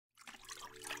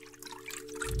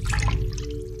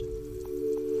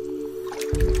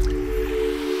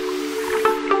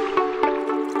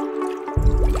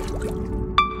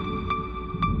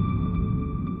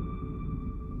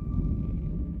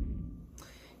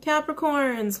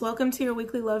Capricorns, welcome to your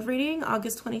weekly love reading,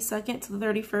 August 22nd to the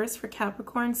 31st for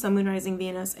Capricorn, Sun, Moon, Rising,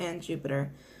 Venus, and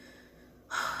Jupiter.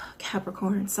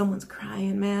 Capricorn, someone's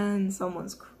crying, man.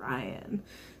 Someone's crying.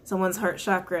 Someone's heart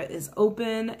chakra is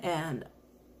open and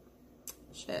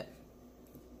shit.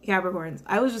 Capricorns,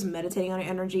 I was just meditating on your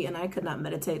energy and I could not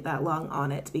meditate that long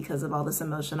on it because of all this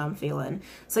emotion I'm feeling.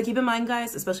 So keep in mind,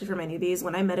 guys, especially for my newbies,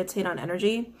 when I meditate on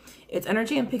energy, it's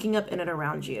energy I'm picking up in and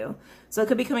around you. So it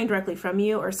could be coming directly from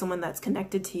you or someone that's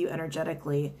connected to you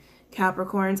energetically.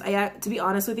 Capricorns, to be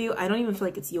honest with you, I don't even feel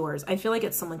like it's yours. I feel like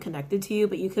it's someone connected to you,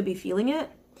 but you could be feeling it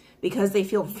because they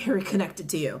feel very connected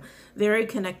to you. Very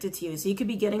connected to you. So you could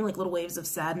be getting like little waves of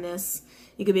sadness.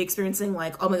 You could be experiencing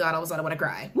like, oh my God, all of a sudden I want to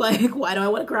cry. Like, why do I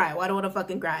want to cry? Why do I want to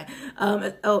fucking cry?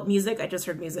 Oh, music. I just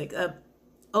heard music.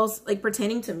 Also, like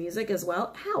pertaining to music as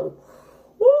well. Ow.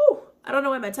 Woo. I don't know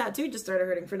why my tattoo just started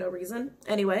hurting for no reason.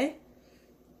 Anyway.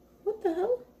 What the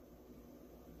hell?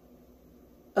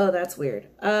 Oh, that's weird.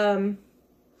 I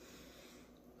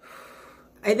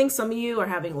think some of you are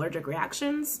having allergic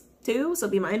reactions too, so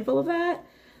be mindful of that.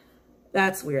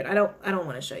 That's weird. I don't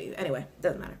want to show you. Anyway,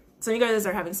 doesn't matter. Some of you guys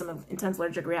are having some intense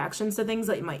allergic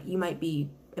it might be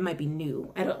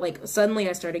new. I don't like, suddenly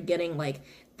I started getting like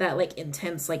that like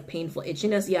intense like painful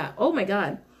itchiness. Yeah. Oh my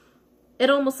God. It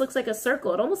almost looks like a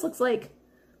circle. It almost looks like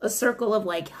a circle of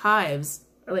like hives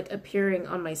are like appearing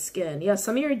on my skin. Yeah,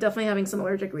 some of you are definitely having some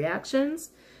allergic reactions.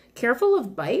 Careful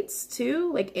of bites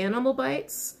too, like animal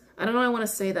bites. I don't know, I want to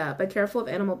say that, but careful of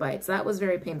animal bites. That was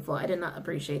very painful. I did not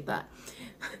appreciate that.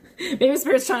 Maybe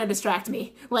Spirit's trying to distract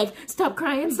me. Like, stop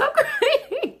crying, stop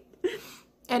crying.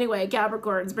 Anyway,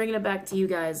 Capricorns, bringing it back to you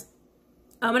guys.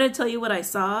 I'm going to tell you what I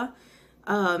saw,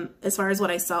 as far as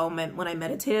what I saw when I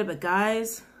meditated. But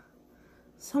guys,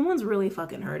 someone's really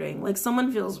fucking hurting. Like,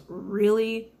 someone feels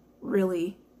really,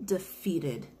 really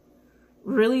defeated.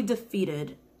 Really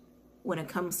defeated when it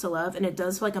comes to love, and it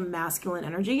does feel like a masculine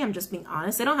energy. I'm just being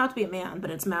honest. They don't have to be a man,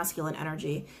 but it's masculine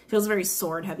energy. It feels very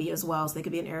sword heavy as well, so they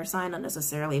could be an air sign, not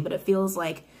necessarily, but it feels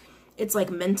like it's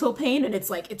like mental pain, and it's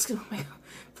like it's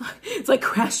like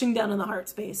crashing down in the heart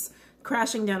space,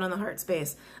 crashing down in the heart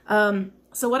space. So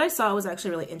what I saw was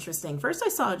actually really interesting. First, I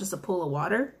saw just a pool of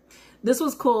water. This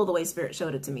was cool the way Spirit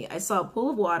showed it to me. I saw a pool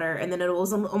of water, and then it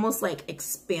was almost like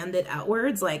expanded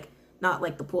outwards, like not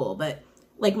like the pool, but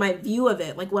like my view of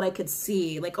it, like what I could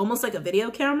see, like almost like a video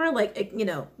camera, like, you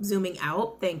know, zooming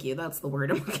out. Thank you. That's the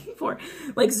word I'm looking for.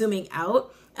 Like zooming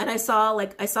out. And I saw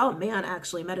a man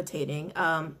actually meditating.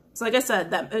 So like I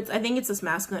said, I think it's this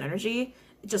masculine energy,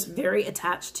 just very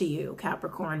attached to you,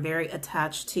 Capricorn, very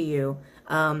attached to you.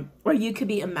 Or you could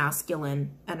be a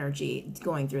masculine energy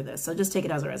going through this. So just take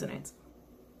it as it resonates.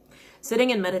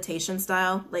 Sitting in meditation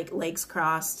style, like legs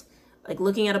crossed, like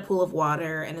looking at a pool of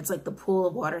water, and it's like the pool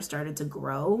of water started to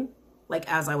grow. Like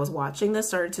as I was watching this,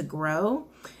 started to grow.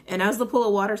 And as the pool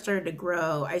of water started to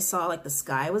grow, I saw like the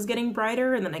sky was getting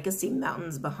brighter, and then I could see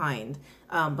mountains behind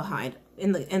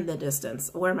in the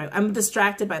distance. Where am I? I'm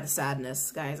distracted by the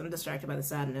sadness, guys. I'm distracted by the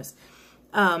sadness.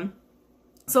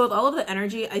 So with all of the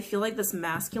energy, I feel like this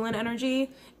masculine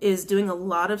energy is doing a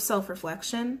lot of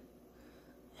self-reflection.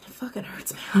 It fucking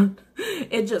hurts, man.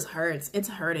 It just hurts. It's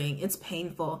hurting. It's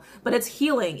painful, but it's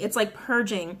healing. It's like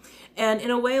purging. And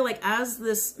in a way, like as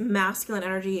this masculine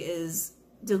energy is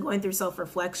going through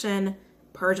self-reflection,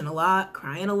 purging a lot,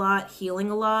 crying a lot, healing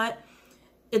a lot,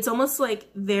 it's almost like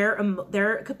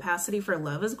their capacity for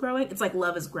love is growing. It's like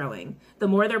love is growing. The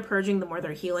more they're purging, the more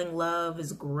they're healing. Love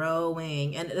is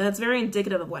growing. And that's very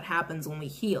indicative of what happens when we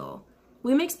heal.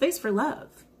 We make space for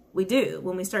love. We do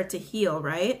when we start to heal,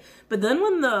 right? But then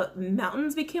when the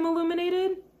mountains became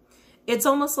illuminated, it's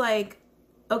almost like,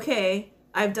 okay,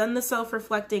 I've done the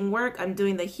self-reflecting work. I'm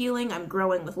doing the healing. I'm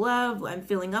growing with love. I'm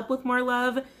filling up with more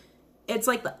love. It's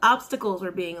like the obstacles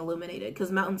were being illuminated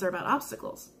because mountains are about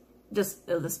obstacles. Just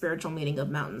the spiritual meaning of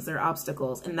mountains, they're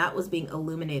obstacles. And that was being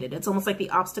illuminated. It's almost like the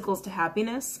obstacles to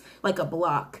happiness, like a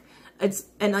block. That's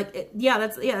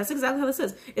exactly how this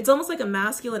is. It's almost like a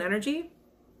masculine energy.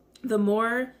 The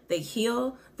more they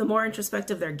heal, the more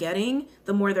introspective they're getting,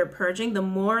 the more they're purging, the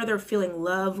more they're feeling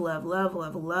love, love, love,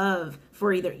 love, love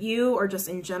for either you or just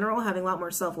in general, having a lot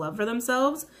more self-love for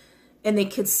themselves. And they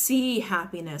could see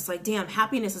happiness. Like, damn,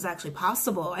 happiness is actually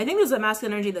possible. I think there's a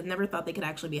masculine energy that never thought they could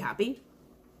actually be happy.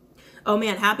 Oh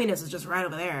man, happiness is just right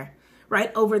over there.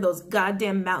 Right over those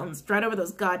goddamn mountains, right over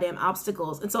those goddamn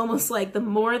obstacles. It's almost like the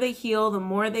more they heal, the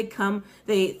more they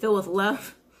fill with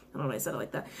love. I don't know why I said it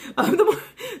like that.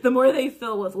 The more they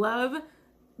fill with love,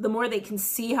 the more they can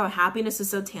see how happiness is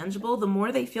so tangible, the more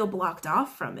they feel blocked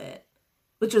off from it.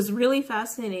 which is really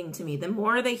fascinating to me. The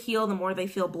more they heal, the more they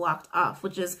feel blocked off,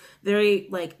 which is very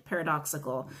like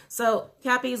paradoxical. So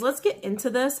Cappies, let's get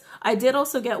into this. I did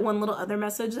also get one little other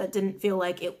message that didn't feel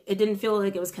like it didn't feel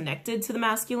like it was connected to the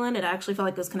masculine. It actually felt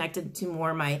like it was connected to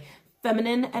more my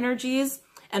feminine energies.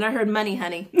 And I heard money,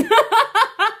 honey, which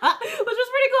was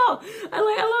pretty cool. I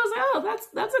was like, oh,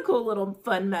 that's a cool little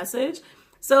fun message.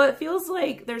 So it feels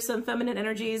like there's some feminine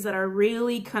energies that are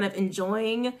really kind of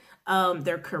enjoying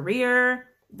their career,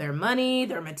 their money,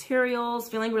 their materials,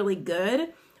 feeling really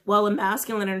good, while the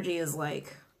masculine energy is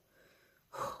like,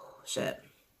 shit,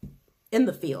 in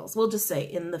the feels. We'll just say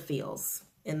in the feels,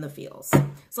 in the feels.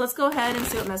 So let's go ahead and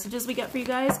see what messages we get for you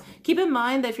guys. Keep in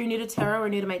mind that if you're new to tarot or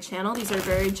new to my channel, these are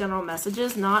very general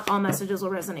messages. Not all messages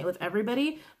will resonate with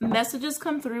everybody. Messages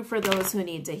come through for those who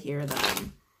need to hear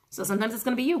them. So sometimes it's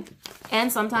going to be you,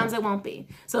 and sometimes it won't be.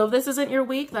 So if this isn't your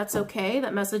week, that's okay.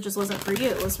 That message just wasn't for you.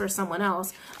 It was for someone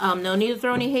else. No need to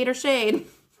throw any hate or shade.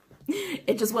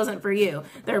 It just wasn't for you.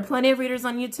 There are plenty of readers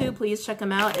on YouTube. Please check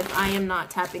them out if I am not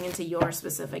tapping into your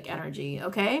specific energy,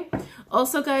 okay?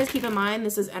 Also, guys, keep in mind,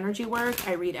 this is energy work.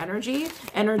 I read energy.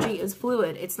 Energy is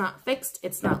fluid. It's not fixed.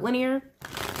 It's not linear.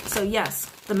 So yes,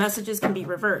 the messages can be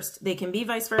reversed. They can be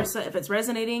vice versa if it's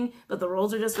resonating, but the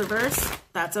roles are just reversed.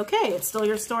 That's okay. It's still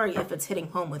your story if it's hitting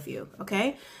home with you,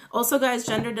 okay? Also, guys,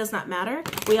 gender does not matter.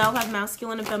 We all have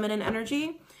masculine and feminine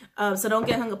energy. So don't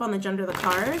get hung up on the gender of the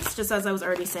cards. Just as I was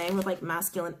already saying, with like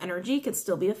masculine energy, could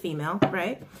still be a female,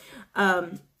 right?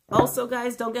 Also,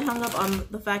 guys, don't get hung up on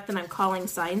the fact that I'm calling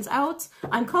signs out.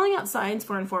 I'm calling out signs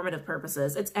for informative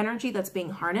purposes. It's energy that's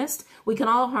being harnessed. We can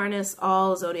all harness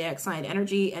all zodiac sign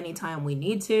energy anytime we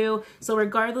need to. So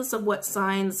regardless of what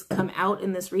signs come out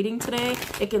in this reading today,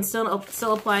 it can still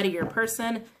apply to your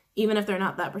person, even if they're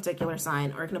not that particular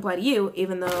sign, or it can apply to you,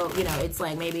 even though, you know, it's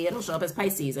like maybe it'll show up as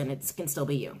Pisces and it can still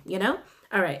be you, you know?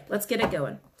 All right, let's get it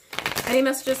going. Any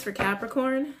messages for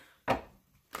Capricorn?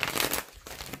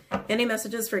 Any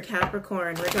messages for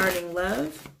Capricorn regarding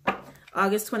love?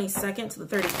 August 22nd to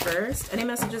the 31st. Any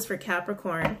messages for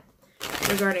Capricorn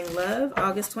regarding love?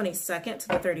 August 22nd to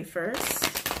the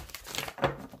 31st.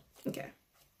 Okay.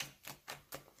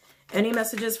 Any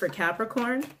messages for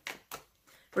Capricorn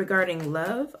regarding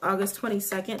love? August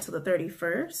 22nd to the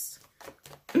 31st.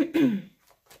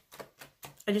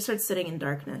 I just heard sitting in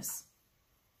darkness.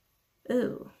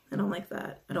 Ooh, I don't like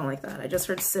that. I don't like that. I just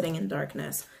heard sitting in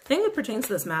darkness. I think it pertains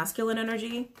to this masculine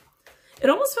energy. It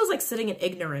almost feels like sitting in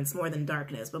ignorance more than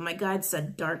darkness, but my guide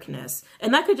said darkness.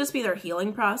 And that could just be their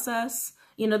healing process.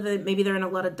 You know, maybe they're in a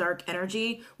lot of dark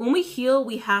energy. When we heal,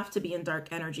 we have to be in dark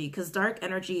energy because dark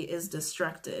energy is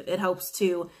destructive. It helps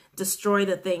to destroy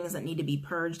the things that need to be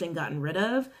purged and gotten rid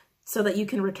of so that you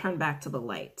can return back to the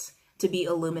light, to be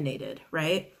illuminated,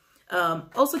 right?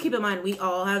 Also keep in mind, we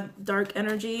all have dark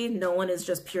energy. No one is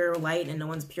just pure light and no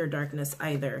one's pure darkness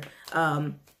either.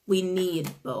 We need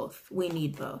both. We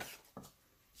need both.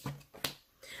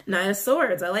 Knight of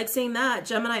Swords. I like seeing that.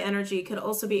 Gemini energy could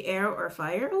also be air or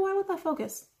fire. Oh, why would that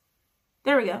focus?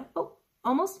 There we go. Oh,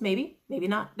 almost. Maybe. Maybe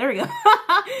not. There we go.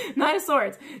 Knight of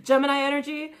Swords. Gemini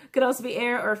energy could also be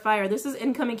air or fire. This is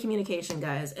incoming communication,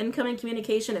 guys. Incoming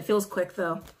communication. It feels quick,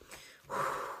 though.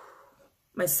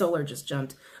 My solar just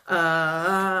jumped.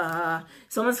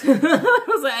 Someone's I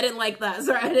was like, I didn't like that.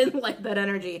 Sorry, I didn't like that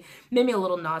energy. Made me a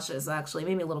little nauseous, actually.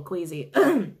 Made me a little queasy.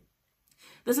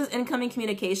 This is incoming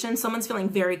communication. Someone's feeling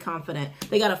very confident.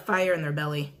 They got a fire in their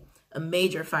belly. A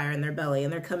major fire in their belly.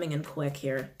 And they're coming in quick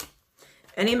here.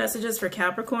 Any messages for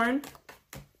Capricorn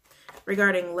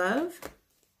regarding love?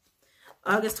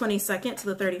 August 22nd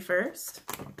to the 31st.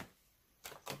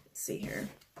 Let's see here.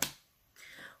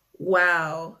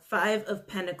 Wow, 5 of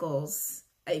Pentacles.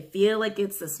 I feel like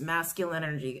it's this masculine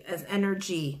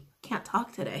energy. Can't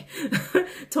talk today.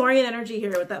 Taurian energy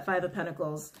here with that 5 of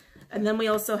Pentacles. And then we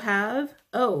also have,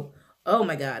 oh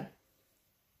my God.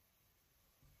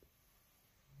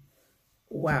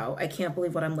 Wow, I can't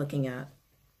believe what I'm looking at.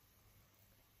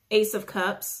 Ace of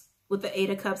Cups with the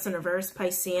 8 of Cups in reverse,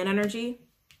 Piscean energy.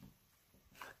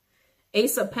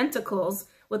 Ace of Pentacles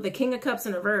with the King of Cups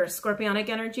in reverse, Scorpionic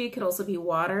energy, could also be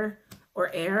water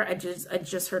or air. I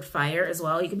just heard fire as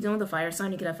well. You can deal with a fire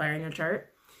sign. You could have fire in your chart.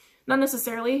 Not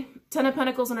necessarily. 10 of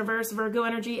Pentacles in reverse, Virgo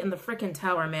energy, and the frickin'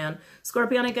 Tower, man.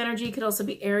 Scorpionic energy could also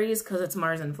be Aries because it's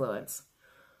Mars influence.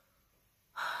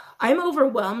 I'm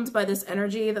overwhelmed by this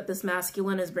energy that this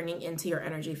masculine is bringing into your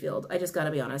energy field. I just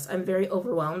gotta be honest. I'm very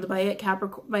overwhelmed by it.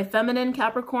 My feminine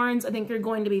Capricorns, I think you're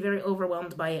going to be very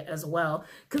overwhelmed by it as well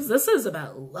because this is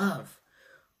about love.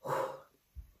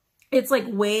 It's like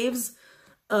waves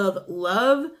of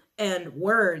love and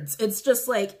words. It's just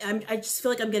like, I just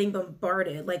feel like I'm getting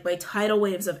bombarded like by tidal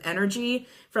waves of energy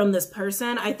from this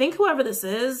person. I think whoever this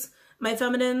is, my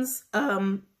feminines,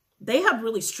 they have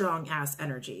really strong ass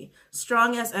energy.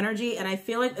 And I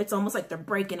feel like it's almost like they're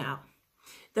breaking out.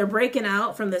 They're breaking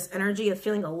out from this energy of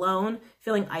feeling alone,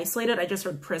 feeling isolated. I just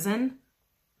heard prison.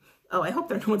 Oh, I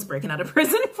hope no one's breaking out of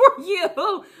prison for you.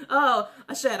 Oh,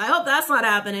 shit. I hope that's not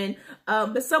happening.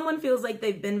 But someone feels like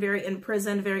they've been very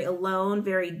imprisoned, very alone,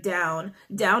 very down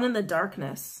in the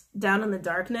darkness,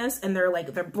 and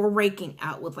they're breaking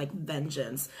out with like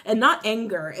vengeance and not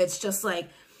anger. It's just like,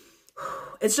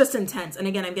 it's just intense. And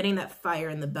again, I'm getting that fire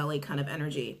in the belly kind of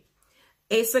energy.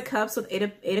 Ace of Cups with Eight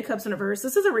of Cups in reverse.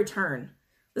 This is a return.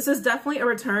 This is definitely a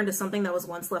return to something that was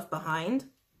once left behind.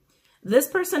 This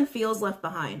person feels left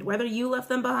behind. Whether you left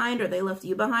them behind or they left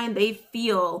you behind, they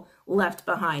feel left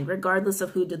behind, regardless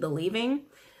of who did the leaving.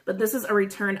 But this is a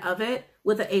return of it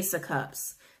with the Ace of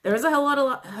Cups. There's a hell of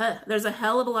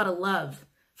a lot of love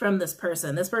from this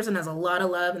person. This person has a lot of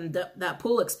love, and that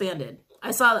pool expanded. I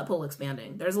saw that pool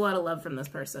expanding. There's a lot of love from this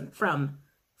person, from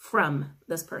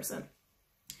this person.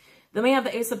 Then we have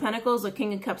the Ace of Pentacles with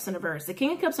King of Cups in reverse. The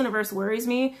King of Cups in reverse worries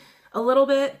me a little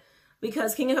bit,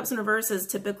 because King of Cups in reverse is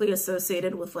typically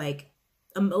associated with like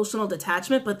emotional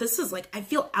detachment, but this is like, I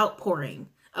feel outpouring.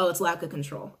 Oh, it's lack of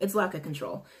control. It's lack of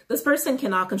control. This person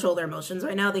cannot control their emotions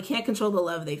right now. They can't control the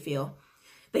love they feel.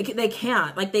 They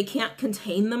can't, like they can't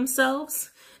contain themselves.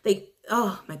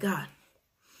 Oh my God.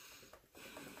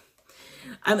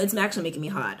 It's actually making me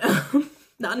hot.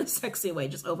 Not in a sexy way,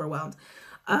 just overwhelmed.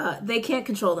 They can't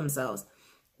control themselves.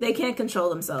 They can't control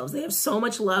themselves. They have so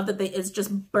much love that it's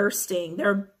just bursting.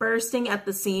 They're bursting at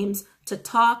the seams to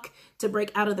talk, to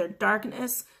break out of their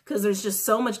darkness, because there's just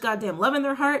so much goddamn love in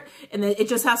their heart, and it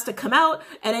just has to come out,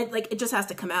 and it just has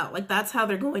to come out. Like, that's how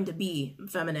they're going to be,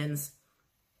 feminines.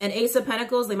 And Ace of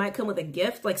Pentacles, they might come with a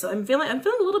gift. Like, so I'm feeling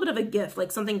a little bit of a gift,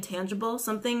 like something tangible,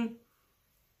 something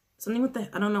with the,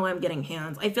 I don't know why I'm getting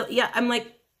hands. I feel, yeah, I'm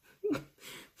like,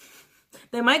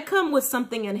 they might come with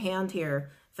something in hand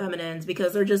here, feminines,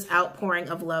 because they're just outpouring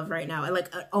of love right now.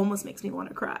 It almost makes me want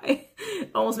to cry.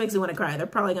 It almost makes me want to cry. They're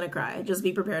probably going to cry. Just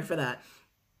be prepared for that.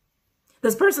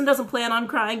 This person doesn't plan on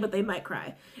crying, but they might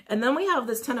cry. And then we have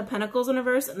this Ten of Pentacles in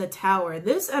reverse and the Tower.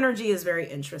 This energy is very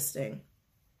interesting,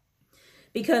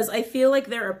 because I feel like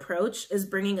their approach is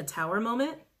bringing a Tower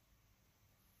moment.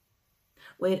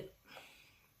 Wait.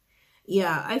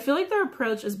 Yeah, I feel like their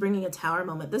approach is bringing a Tower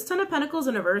moment. This Ten of Pentacles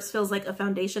in reverse feels like a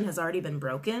foundation has already been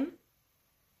broken.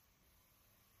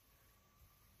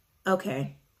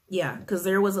 Okay, yeah, because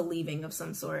there was a leaving of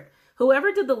some sort.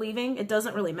 Whoever did the leaving, it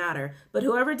doesn't really matter, but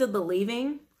whoever did the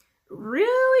leaving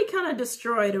really kind of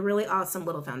destroyed a really awesome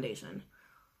little foundation.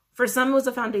 For some, it was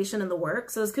a foundation in the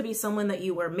works. So this could be someone that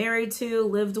you were married to,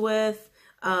 lived with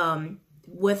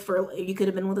you could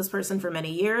have been with this person for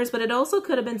many years, but it also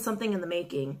could have been something in the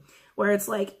making, where it's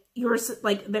like, you were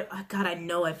like, God, I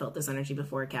know I felt this energy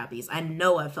before, Cappies. I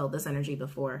know I felt this energy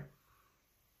before.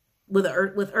 With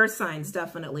earth signs,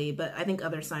 definitely, but I think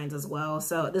other signs as well.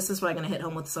 So this is probably going to hit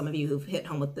home with some of you who've hit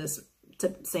home with this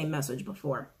same message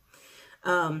before.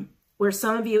 Where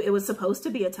some of you, it was supposed to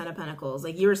be a Ten of Pentacles.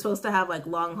 Like, you were supposed to have like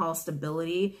long haul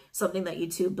stability, something that you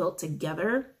two built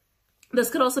together. This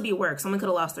could also be work. Someone could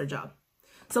have lost their job.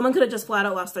 Someone could have just flat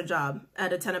out lost their job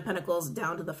at a Ten of Pentacles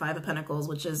down to the Five of Pentacles,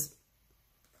 which is,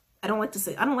 I don't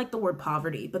like the word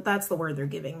poverty, but that's the word they're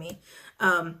giving me.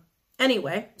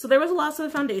 Anyway, so there was a loss of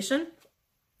the foundation,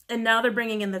 and now they're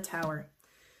bringing in the Tower.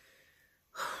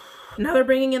 Now they're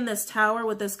bringing in this Tower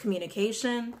with this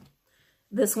communication,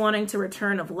 this wanting to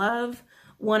return of love,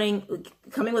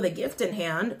 coming with a gift in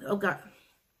hand. Oh God.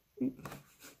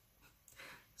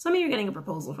 Some of you are getting a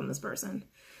proposal from this person.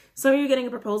 Some of you are getting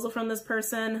a proposal from this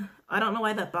person. I don't know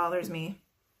why that bothers me.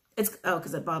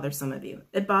 Because it bothers some of you.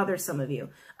 It bothers some of you.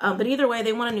 But either way,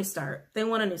 they want a new start. They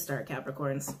want a new start,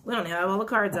 Capricorns. We don't have all the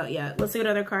cards out yet. Let's see what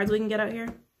other cards we can get out here.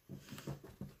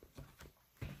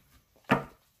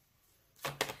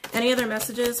 Any other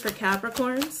messages for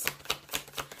Capricorns?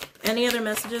 Any other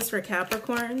messages for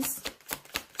Capricorns?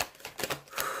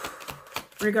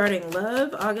 Regarding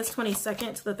love, August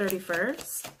 22nd to the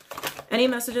 31st. Any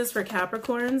messages for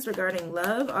Capricorns regarding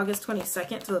love, August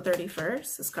 22nd to the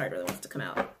 31st? This card really wants to come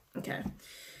out. Okay.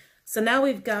 So now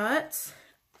we've got,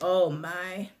 oh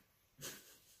my.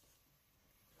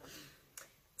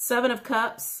 Seven of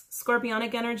Cups,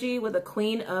 Scorpionic energy with a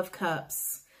Queen of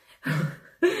Cups.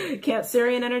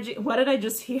 Cancerian energy. What did I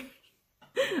just hear?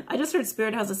 I just heard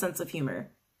Spirit has a sense of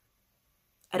humor.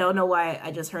 I don't know why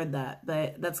I just heard that,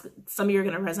 but that's, some of you are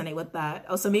going to resonate with that.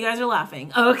 Oh, some of you guys are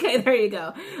laughing. Okay, there you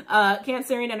go.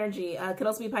 Cancerian energy. Could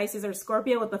also be Pisces or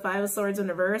Scorpio with the Five of Swords in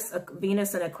reverse,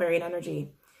 Venus and Aquarian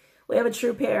energy. We have a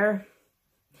true pair.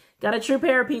 Got a true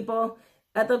pair, people.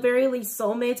 At the very least,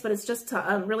 soulmates, but it's just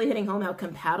really hitting home how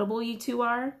compatible you two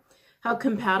are. How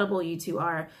compatible you two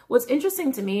are. What's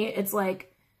interesting to me, it's like,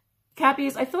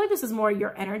 Cappies, I feel like this is more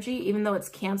your energy, even though it's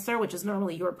Cancer, which is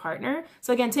normally your partner.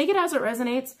 So again, take it as it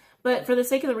resonates, but for the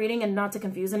sake of the reading and not to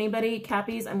confuse anybody,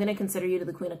 Cappies, I'm going to consider you to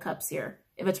the Queen of Cups here.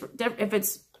 If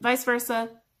it's vice versa,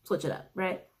 switch it up,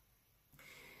 right?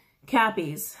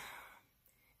 Cappies,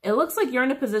 it looks like you're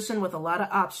in a position with a lot of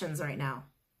options right now.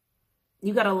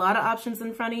 You got a lot of options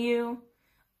in front of you.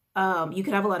 You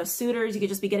could have a lot of suitors. You could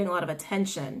just be getting a lot of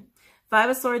attention. Five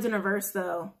of Swords in reverse,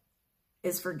 though,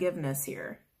 is forgiveness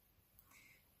here.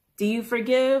 Do you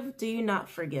forgive? Do you not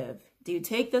forgive? Do you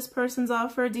take this person's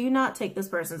offer? Do you not take this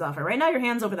person's offer? Right now, your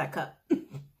hand's over that cup,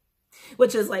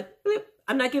 which is like,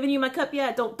 I'm not giving you my cup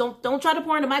yet. Don't try to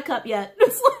pour into my cup yet.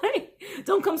 It's like,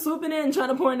 don't come swooping in and try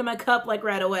to pour into my cup like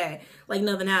right away, like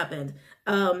nothing happened.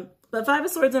 But Five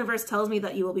of Swords in reverse tells me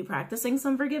that you will be practicing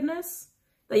some forgiveness.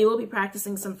 That you will be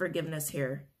practicing some forgiveness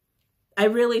here. I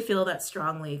really feel that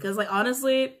strongly because, like,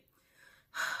 honestly,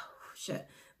 shit.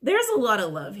 There's a lot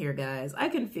of love here, guys. I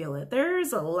can feel it.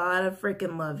 There's a lot of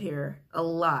freaking love here. A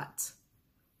lot.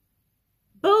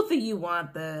 Both of you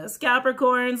want this.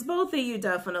 Capricorns, both of you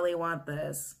definitely want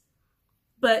this.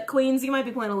 But Queens, you might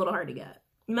be playing a little hard to get.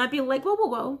 You might be like, whoa, whoa,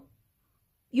 whoa.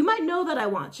 You might know that I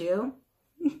want you.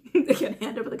 Again,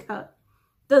 hand over the cup.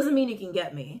 Doesn't mean you can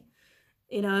get me.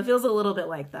 You know, it feels a little bit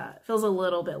like that. It feels a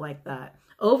little bit like that.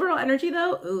 Overall energy,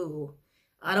 though, ooh.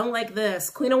 I don't like this.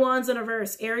 Queen of Wands in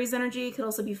reverse. Aries energy could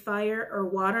also be fire or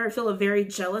water. I feel a very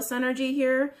jealous energy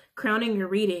here, crowning your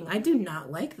reading. I do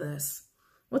not like this.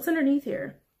 What's underneath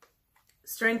here?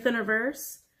 Strength in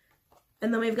reverse.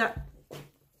 And then we've got,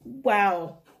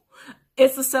 wow.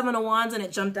 It's the Seven of Wands and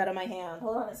it jumped out of my hand.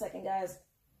 Hold on a second, guys.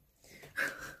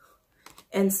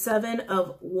 And Seven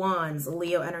of Wands,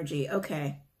 Leo energy.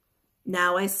 Okay.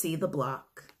 Now I see the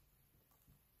block.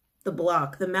 The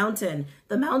block, the mountain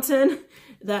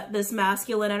that this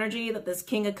masculine energy, that this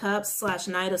King of Cups /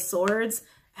 Knight of Swords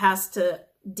has to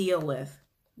deal with.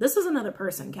 This is another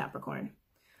person, Capricorn.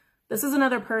 This is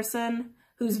another person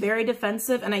who's very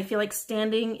defensive and I feel like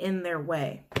standing in their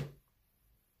way.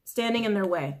 Standing in their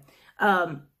way.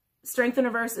 Strength in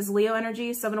reverse is Leo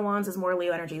energy. Seven of Wands is more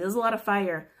Leo energy. There's a lot of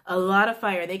fire. A lot of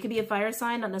fire. They could be a fire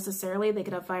sign, not necessarily. They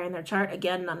could have fire in their chart.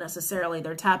 Again, not necessarily.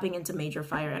 They're tapping into major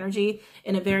fire energy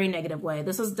in a very negative way.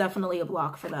 This is definitely a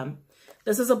block for them.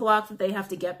 This is a block that they have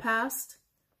to get past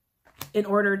in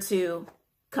order to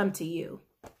come to you.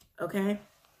 Okay?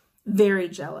 Very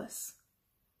jealous.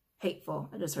 Hateful.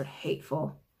 I just heard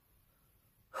hateful.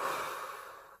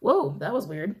 Whoa, that was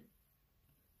weird.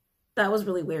 That was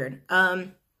really weird.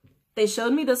 They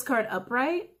showed me this card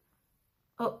upright.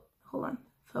 Oh, hold on.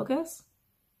 Focus.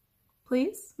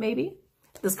 Please, maybe.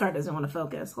 This card doesn't want to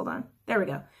focus. Hold on. There we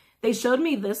go. They showed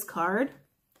me this card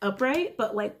upright,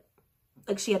 but like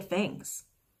she had fangs.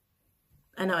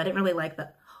 I know, I didn't really like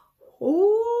that.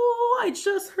 Oh, I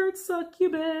just heard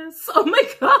succubus. Oh my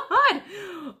God.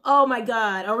 Oh my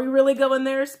God. Are we really going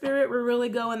there, Spirit? We're really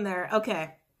going there.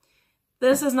 Okay.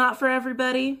 This is not for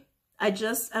everybody. I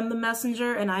just am the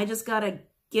messenger and I just gotta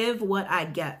give what I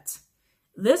get.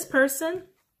 This person's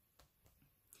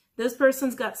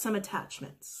got some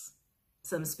attachments,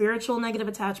 some spiritual negative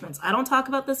attachments. I don't talk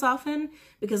about this often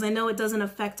because I know it doesn't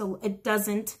affect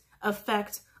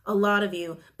a lot of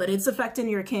you, but it's affecting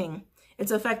your king.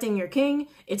 It's affecting your king.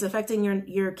 It's affecting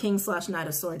your king / Knight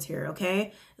of Swords here,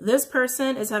 okay? This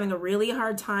person is having a really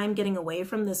hard time getting away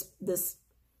from this,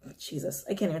 Jesus,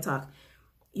 I can't even talk.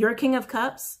 Your King of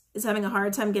Cups is having a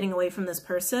hard time getting away from this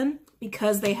person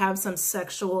because they have some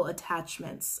sexual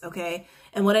attachments, okay?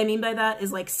 And what I mean by that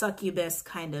is like succubus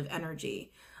kind of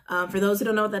energy. For those who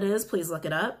don't know what that is, please look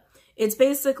it up. It's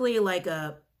basically like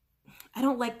I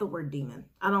don't like the word demon.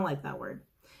 I don't like that word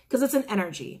because it's an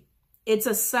energy. It's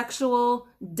a sexual,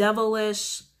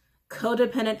 devilish,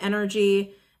 codependent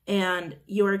energy. And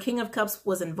your King of Cups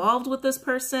was involved with this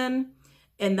person.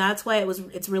 And that's why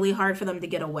it's really hard for them to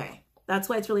get away. That's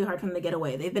why it's really hard for them to get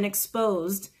away. They've been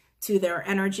exposed to their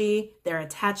energy, their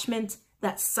attachment,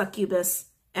 that succubus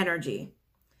energy.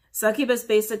 Succubus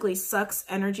basically sucks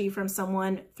energy from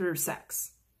someone through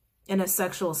sex in a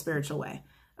sexual, spiritual way,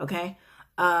 okay?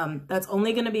 That's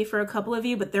only going to be for a couple of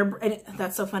you, but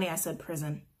that's so funny I said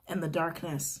prison and the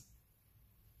darkness.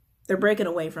 They're breaking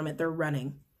away from it. They're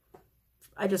running.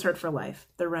 I just heard for life.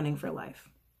 They're running for life.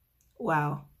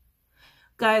 Wow.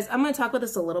 Guys, I'm going to talk about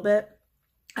this a little bit.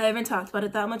 I haven't talked about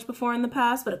it that much before in the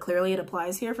past, but clearly it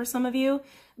applies here for some of you.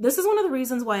 This is one of the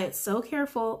reasons why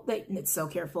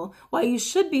why you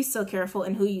should be so careful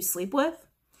in who you sleep with.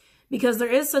 Because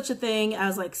there is such a thing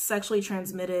as like sexually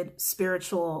transmitted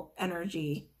spiritual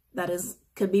energy that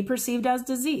could be perceived as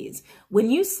disease.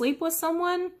 When you sleep with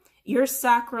someone, your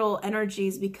sacral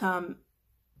energies become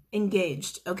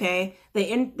engaged, okay?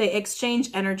 They exchange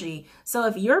energy. So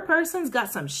if your person's got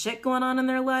some shit going on in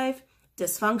their life,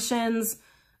 dysfunctions,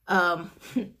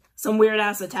 some weird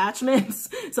ass attachments,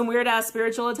 some weird ass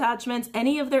spiritual attachments,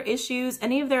 any of their issues,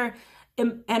 any of their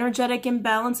energetic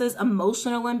imbalances,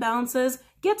 emotional imbalances,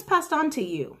 gets passed on to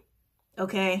you,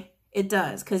 okay? It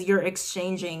does, because you're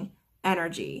exchanging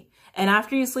energy. And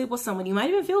after you sleep with someone, you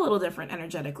might even feel a little different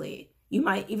energetically. You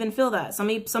might even feel that. Some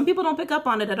people don't pick up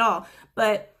on it at all.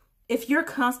 But if you're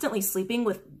constantly sleeping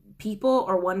with people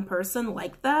or one person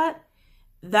like that,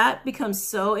 that becomes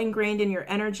so ingrained in your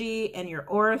energy and your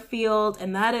aura field,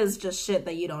 and that is just shit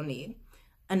that you don't need.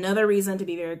 Another reason to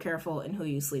be very careful in who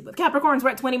you sleep with. Capricorns,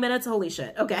 we're at 20 minutes. Holy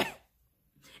shit. Okay.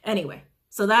 Anyway,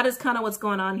 so that is kind of what's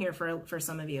going on here for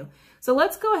some of you. So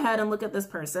let's go ahead and look at this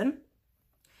person.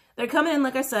 They're coming in,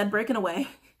 like I said, breaking away.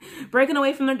 Breaking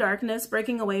away from their darkness,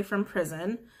 breaking away from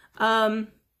prison.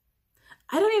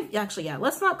 I don't even, actually, yeah,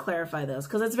 let's not clarify this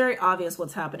because it's very obvious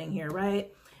what's happening here,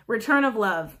 right? Return of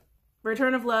love.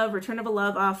 Return of love, return of a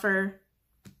love offer.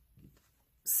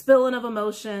 Spilling of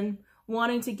emotion,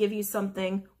 wanting to give you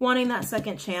something, wanting that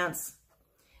second chance.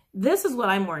 This is what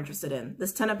I'm more interested in.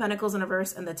 This 10 of Pentacles in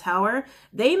reverse and the Tower.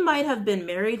 They might have been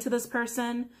married to this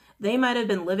person. They might have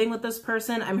been living with this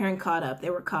person. I'm hearing caught up. They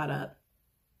were caught up.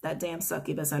 That damn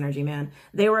succubus energy, man.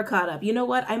 They were caught up. You know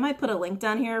what? I might put a link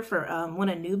down here for one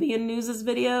of Nubian News'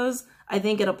 videos. I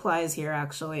think it applies here,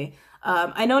 actually.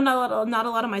 I know not a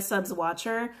lot of my subs watch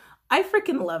her. I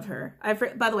freaking love her.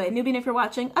 By the way, Nubian, if you're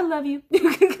watching, I love you.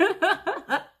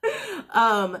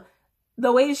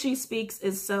 The way she speaks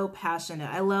is so passionate.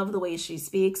 I love the way she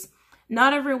speaks.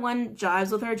 Not everyone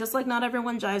jives with her, just like not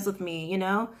everyone jives with me, you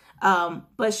know?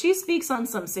 But she speaks on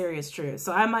some serious truth.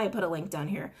 So I might put a link down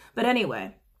here. But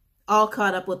anyway, all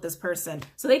caught up with this person.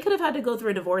 So they could have had to go through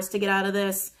a divorce to get out of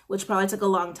this, which probably took a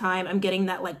long time. I'm getting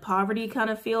that like poverty kind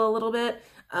of feel a little bit.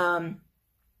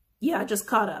 Yeah, just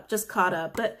caught up.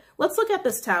 But let's look at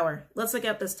this Tower. Let's look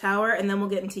at this Tower, and then we'll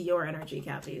get into your energy,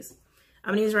 Cappies.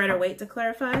 I'm going to use Rider-Waite to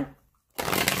clarify.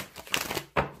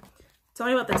 Tell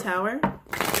me about the Tower.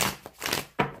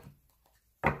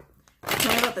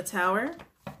 Tell me about the Tower.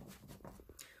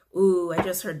 Ooh, I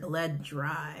just heard bled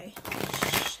dry.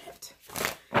 Shit.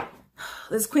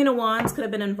 This Queen of Wands could have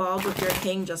been involved with your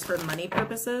king just for money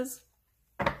purposes.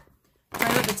 Tell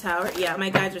me about the Tower. Yeah, my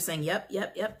guides are saying, yep.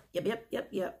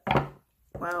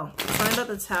 Wow. Tell me about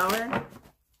the Tower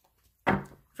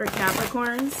for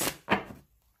Capricorns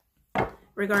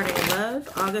regarding love,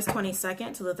 August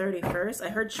 22nd to the 31st. I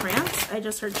heard trance. I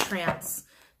just heard trance.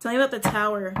 Tell me about the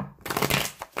Tower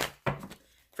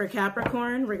for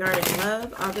Capricorn regarding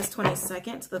love, August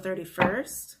 22nd to the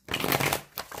 31st.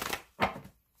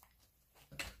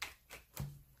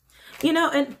 You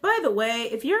know, and by the way,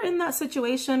 if you're in that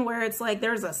situation where it's like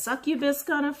there's a succubus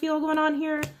kind of feel going on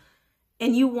here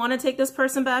and you want to take this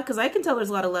person back, because I can tell there's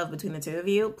a lot of love between the two of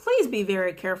you, please be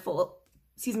very careful,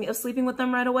 of sleeping with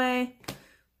them right away.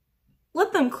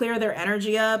 Let them clear their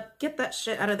energy up. Get that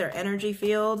shit out of their energy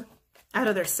field, out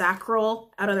of their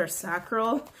sacral,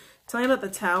 Tell me about the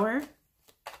Tower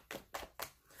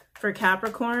for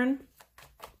Capricorn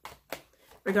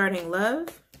regarding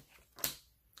love.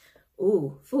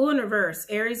 Ooh, Fool in reverse.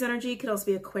 Aries energy could also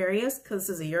be Aquarius because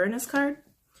this is a Uranus card.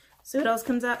 So what else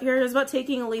comes out here? It's about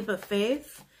taking a leap of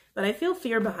faith, but I feel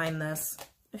fear behind this.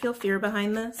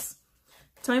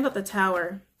 Tell me about the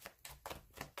Tower.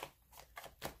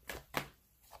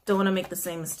 Don't want to make the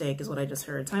same mistake is what I just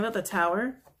heard. Tell me about the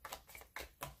Tower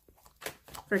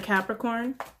for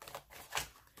Capricorn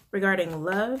regarding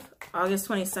love, August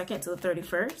 22nd to the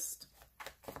 31st.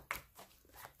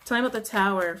 Tell me about the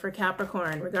Tower for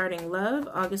Capricorn regarding love,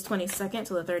 August 22nd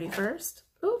to the 31st.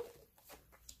 Ooh.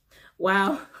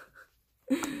 Wow.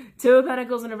 Two of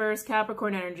Pentacles in reverse,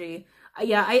 Capricorn energy.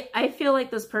 Yeah, I feel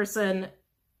like this person,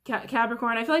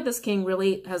 Capricorn, I feel like this king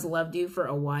really has loved you for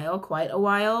a while, quite a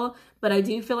while. But I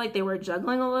do feel like they were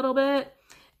juggling a little bit.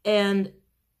 And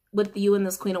with you and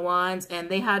this Queen of Wands, and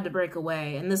they had to break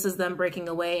away. And this is them breaking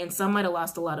away. And some might have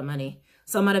lost a lot of money.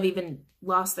 Some might have even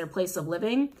lost their place of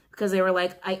living because they were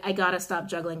like, I gotta stop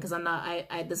juggling because I'm not,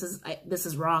 this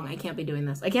is wrong. I can't be doing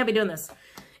this.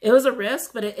 It was a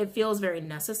risk, but it feels very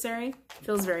necessary.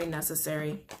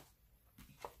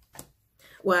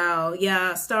 Wow.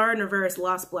 Yeah. Star in reverse,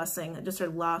 lost blessing. I just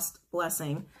heard lost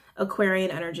blessing.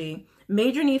 Aquarian energy.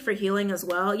 Major need for healing as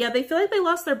well. Yeah, they feel like they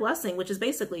lost their blessing, which is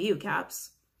basically you,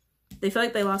 Caps. They feel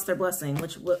like they lost their blessing,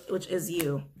 which is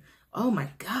you. Oh my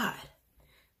God.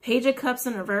 Page of Cups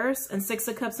in reverse and Six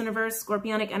of Cups in reverse,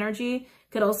 Scorpionic energy.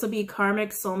 Could also be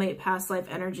karmic, soulmate, past life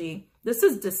energy. This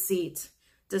is deceit.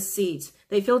 Deceit.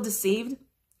 They feel deceived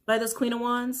by this Queen of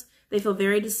Wands. They feel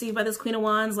very deceived by this Queen of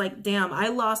Wands. Like, damn, I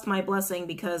lost my blessing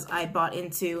because I bought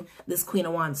into this Queen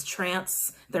of Wands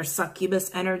trance, their succubus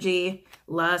energy,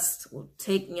 lust,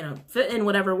 take, you know, fit in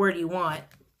whatever word you want.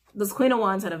 This Queen of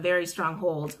Wands had a very strong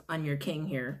hold on your king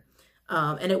here.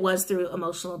 And it was through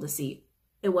emotional deceit.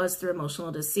 It was through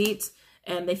emotional deceit.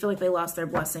 And they feel like they lost their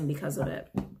blessing because of it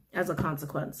as a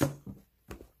consequence.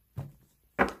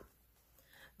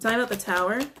 Time about the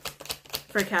Tower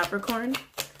for Capricorn.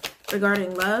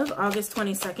 Regarding love, August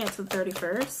 22nd to the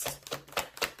 31st.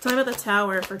 Time about the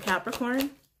Tower for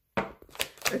Capricorn.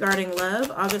 Regarding love,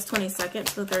 August 22nd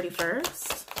to the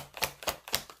 31st.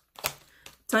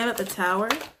 Time about the Tower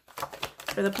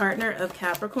for the partner of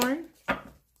Capricorn.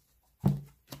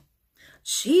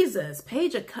 Jesus,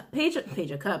 Page of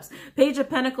Cups. Page of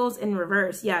Pentacles in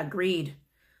reverse. Yeah, greed.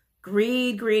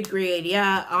 Greed, greed, greed.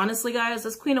 Yeah, honestly, guys,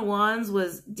 this Queen of Wands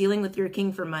was dealing with your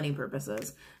king for money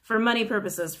purposes. For money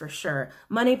purposes, for sure.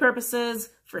 Money purposes,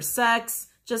 for sex,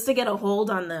 just to get a hold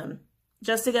on them.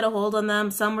 Just to get a hold on them.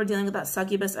 Some were dealing with that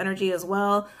succubus energy as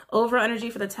well. Over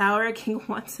energy for the Tower, King of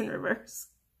Wands in reverse.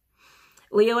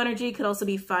 Leo energy could also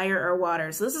be fire or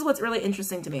water. So this is what's really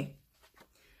interesting to me.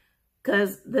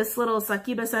 Because this little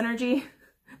succubus energy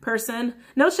person,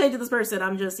 no shade to this person.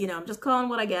 I'm just, you know, I'm just calling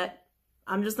what I get.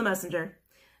 I'm just the messenger.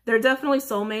 They're definitely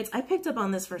soulmates. I picked up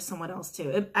on this for someone else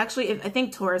too. I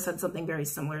think Taurus had something very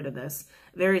similar to this.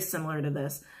 Very similar to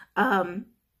this.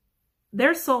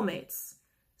 They're soulmates.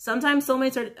 Sometimes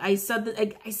soulmates are, I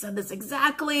said this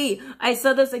exactly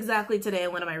today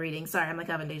in one of my readings. Sorry, I'm like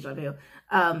having deja vu.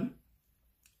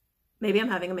 Maybe I'm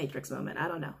having a Matrix moment. I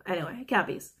don't know. Anyway,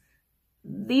 Cappies.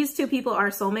 These two people are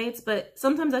soulmates, but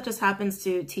sometimes that just happens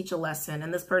to teach a lesson,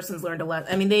 and this person's learned a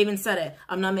lesson. I mean, they even said it.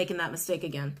 I'm not making that mistake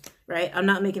again, right? I'm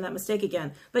not making that mistake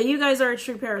again. But you guys are a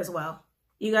true pair as well.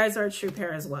 You guys are a true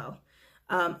pair as well.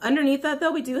 Underneath that,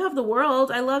 though, we do have the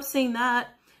World. I love seeing that.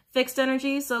 Fixed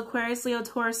energy, so Aquarius, Leo,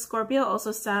 Taurus, Scorpio,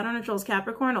 also Saturn, controls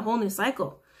Capricorn, a whole new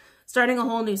cycle. Starting a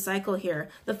whole new cycle here.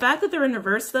 The fact that they're in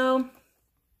reverse, though,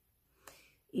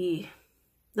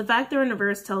 the fact they're in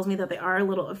reverse tells me that they are a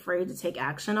little afraid to take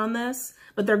action on this,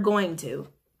 but they're going to.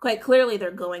 Quite clearly,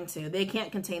 they're going to. They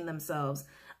can't contain themselves.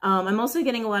 I'm also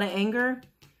getting a lot of anger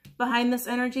behind this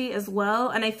energy as well,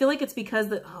 and I feel like it's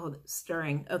because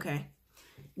stirring. Okay.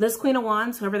 This Queen of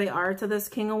Wands, whoever they are to this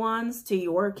King of Wands, to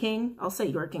your king, I'll say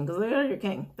your king because they're your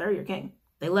king. They're your king.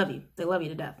 They love you. They love you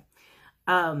to death.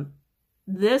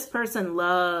 This person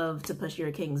loved to push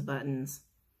your king's buttons.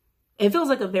 It feels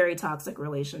like a very toxic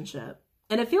relationship.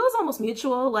 And it feels almost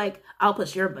mutual, like, I'll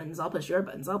push your buttons, I'll push your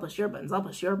buttons, I'll push your buttons, I'll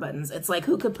push your buttons. It's like,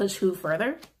 who could push who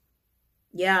further?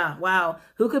 Yeah, wow.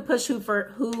 Who could push who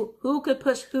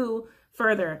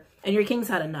further? And your king's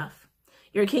had enough.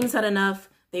 Your king's had enough.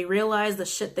 They realize the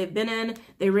shit they've been in.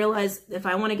 They realize if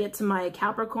I want to get to my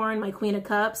Capricorn, my Queen of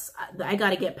Cups, I got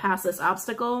to get past this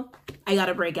obstacle. I got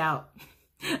to break out.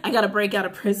 I got to break out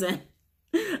of prison.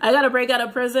 I got to break out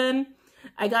of prison.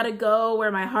 I got to go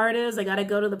where my heart is. I got to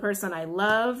go to the person I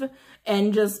love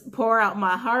and just pour out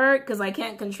my heart because I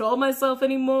can't control myself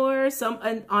anymore.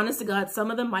 And honest to God, some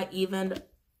of them might even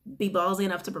be ballsy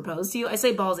enough to propose to you. I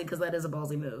say ballsy because that is a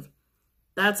ballsy move.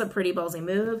 That's a pretty ballsy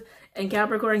move. And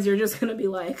Capricorns, you're just going to be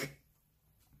like,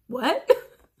 what?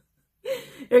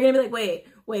 You're going to be like,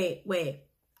 wait.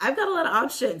 I've got a lot of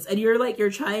options. And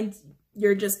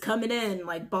you're just coming in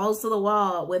like balls to the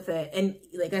wall with it. And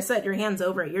like I said, your hand's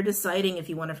over it. You're deciding if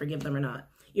you want to forgive them or not.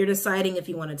 You're deciding if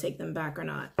you want to take them back or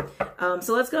not.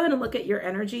 So let's go ahead and look at your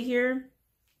energy here.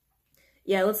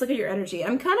 Yeah, let's look at your energy.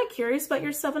 I'm kind of curious about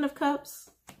your Seven of Cups.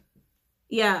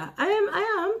 Yeah, I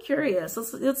am curious.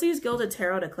 Let's use Gilded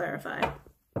Tarot to clarify.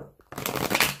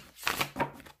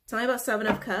 Tell me about Seven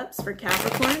of Cups for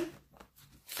Capricorn.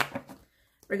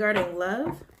 Regarding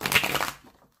love.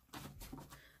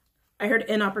 I heard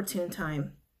inopportune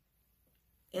time.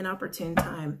 Inopportune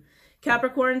time.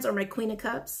 Capricorns are my Queen of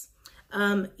Cups.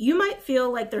 You might feel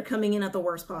like they're coming in at the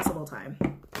worst possible time.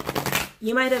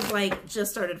 You might have like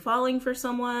just started falling for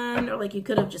someone, or like you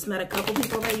could have just met a couple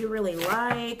people that you really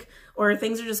like, or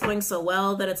things are just going so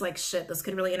well that it's like, shit, this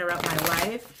could really interrupt my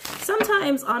life.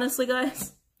 Sometimes, honestly,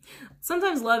 guys,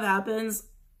 sometimes love happens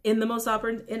in the most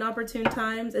inopportune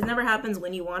times. It never happens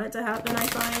when you want it to happen, I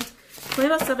find. Tell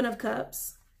me about Seven of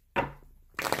Cups.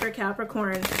 for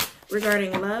Capricorn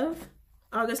regarding love,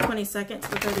 August 22nd to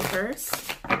the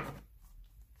 31st.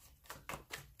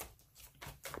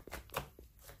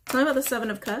 Tell me about the Seven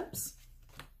of Cups.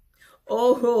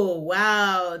 Oh,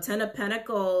 wow. 10 of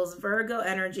Pentacles, Virgo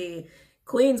energy.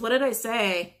 Queens, what did I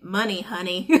say? Money,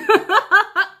 honey.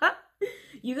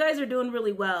 You guys are doing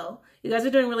really well. You guys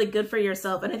are doing really good for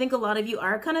yourself. And I think a lot of you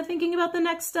are kind of thinking about the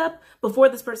next step before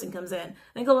this person comes in.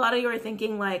 I think a lot of you are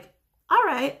thinking like, all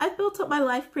right, I've built up my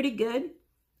life pretty good.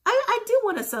 I do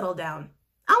want to settle down.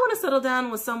 I want to settle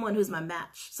down with someone who's my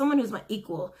match, someone who's my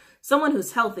equal, someone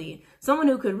who's healthy, someone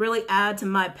who could really add to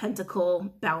my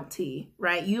pentacle bounty,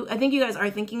 right? I think you guys are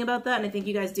thinking about that. And I think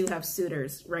you guys do have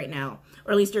suitors right now,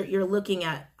 or at least you're looking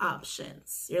at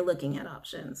options. You're looking at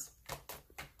options.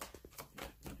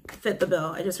 Fit the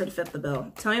bill. I just heard fit the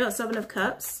bill. Tell me about Seven of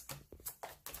Cups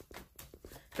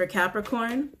for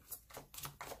Capricorn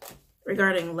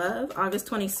regarding love, August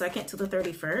 22nd to the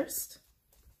 31st.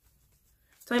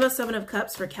 Tell me about Seven of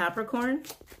Cups for Capricorn.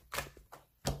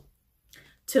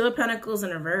 Two of Pentacles in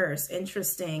reverse.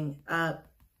 Interesting.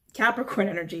 Capricorn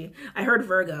energy. I heard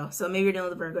Virgo. So maybe you're dealing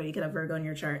with Virgo. You could have Virgo in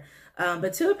your chart.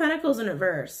 But Two of Pentacles in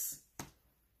reverse.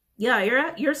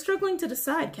 Yeah, you're struggling to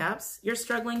decide, Caps. You're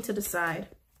struggling to decide.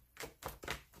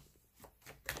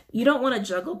 You don't want to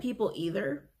juggle people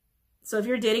either. So if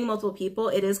you're dating multiple people,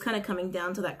 it is kind of coming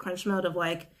down to that crunch mode of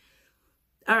like,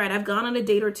 all right, I've gone on a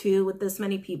date or two with this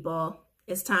many people.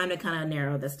 It's time to kind of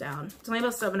narrow this down. Tell me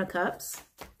about Seven of Cups.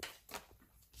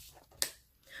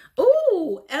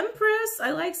 Ooh, Empress.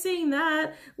 I like seeing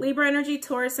that. Libra energy,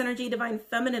 Taurus energy, divine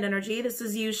feminine energy. This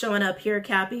is you showing up here,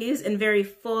 Cappies, in very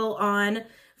full on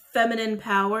feminine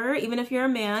power. Even if you're a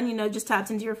man, you know, just tapped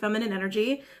into your feminine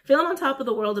energy. Feeling on top of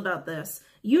the world about this.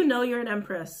 You know you're an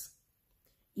Empress.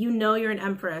 You know you're an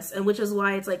Empress. And which is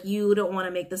why it's like you don't want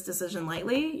to make this decision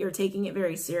lightly. You're taking it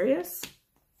very serious.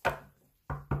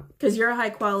 Because you're a high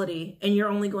quality and you're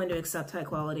only going to accept high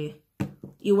quality.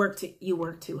 You work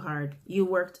too hard. You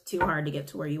worked too hard to get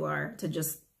to where you are, to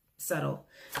just settle.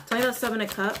 Tell me about Seven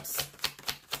of Cups.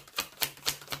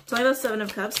 Tell me about Seven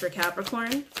of Cups for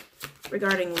Capricorn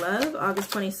regarding love,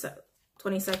 August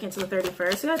 22nd to the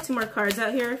 31st. We got two more cards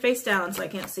out here, face down so I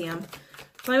can't see them.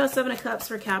 Tell me about Seven of Cups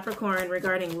for Capricorn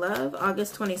regarding love,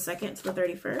 August 22nd to the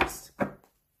 31st.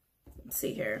 Let's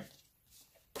see here.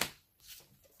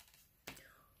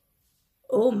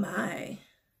 Oh my.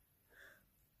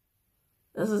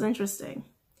 This is interesting.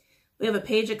 We have a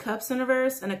Page of Cups in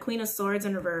reverse and a Queen of Swords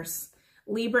in reverse.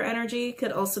 Libra energy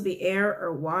could also be air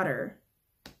or water.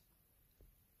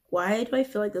 Why do I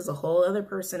feel like there's a whole other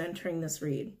person entering this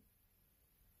read?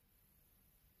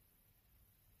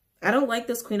 I don't like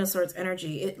this Queen of Swords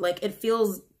energy. It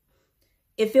feels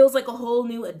like a whole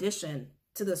new addition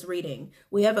to this reading.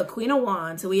 We have a Queen of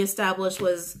Wands who we established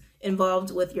was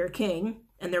involved with your king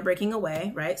and they're breaking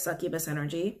away, right? Succubus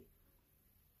energy.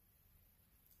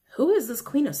 Who is this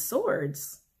Queen of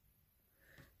Swords?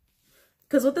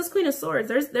 Because with this Queen of Swords,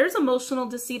 there's emotional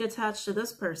deceit attached to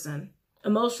this person.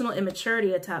 Emotional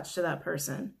immaturity attached to that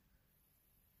person.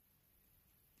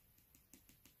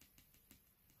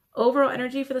 Overall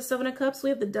energy for the Seven of Cups, we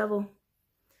have the Devil.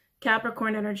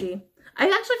 Capricorn energy. I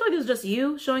actually feel like it's just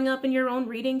you showing up in your own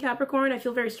reading, Capricorn. I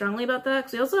feel very strongly about that.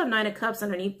 Because we also have Nine of Cups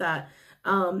underneath that.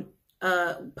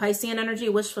 Piscean energy,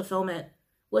 wish fulfillment.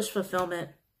 Wish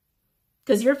fulfillment.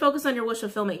 Because you're focused on your wish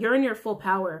fulfillment. You're in your full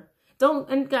power.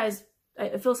 And guys,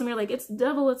 I feel some of you are like, it's the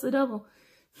devil, it's the devil.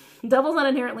 Devil's not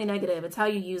inherently negative. It's how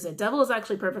you use it. Devil is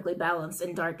actually perfectly balanced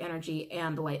in dark energy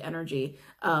and light energy.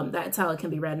 That's how it can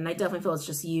be read. And I definitely feel it's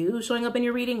just you showing up in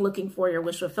your reading, looking for your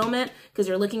wish fulfillment because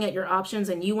you're looking at your options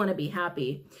and you want to be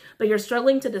happy. But you're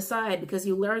struggling to decide because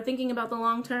you are thinking about the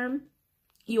long term.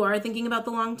 You are thinking about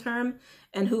the long term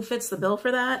and who fits the bill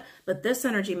for that. But this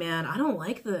energy, man, I don't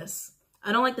like this.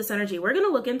 I don't like this energy. We're going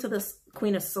to look into this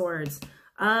Queen of Swords.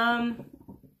 I'm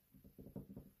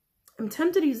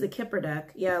tempted to use the Kipper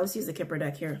deck. Yeah, let's use the Kipper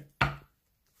deck here. Tell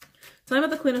me about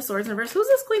the Queen of Swords in reverse. Who's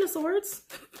this Queen of Swords?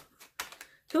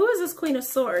 Who is this Queen of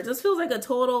Swords? This feels like a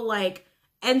total, like,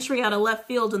 entry out of left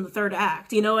field in the third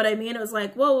act. You know what I mean? It was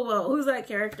like, whoa, whoa, whoa. Who's that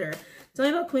character? Tell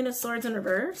me about Queen of Swords in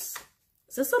reverse.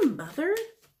 Is this a mother?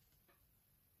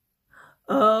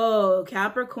 Oh,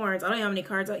 Capricorns. I don't have any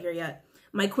cards out here yet.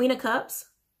 My Queen of Cups.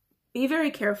 Be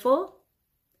very careful.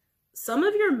 Some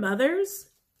of your mothers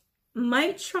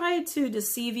might try to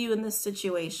deceive you in this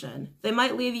situation. They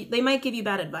might leave you, they might give you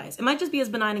bad advice. It might just be as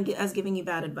benign as giving you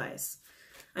bad advice.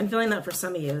 I'm feeling that for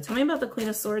some of you. Tell me about the Queen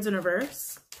of Swords in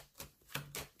reverse.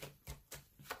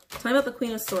 Tell me about the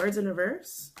Queen of Swords in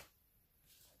reverse.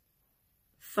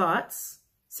 Thoughts.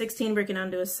 16 breaking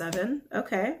down to a 7.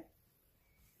 Okay.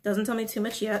 Doesn't tell me too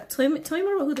much yet. Tell me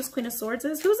more about who this Queen of Swords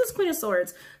is. Who's this Queen of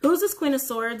Swords? Who's this Queen of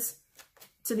Swords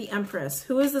to the Empress?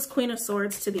 Who is this Queen of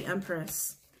Swords to the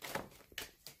Empress?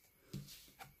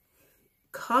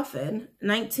 Coffin,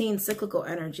 19 cyclical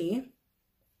energy.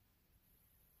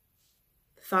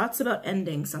 Thoughts about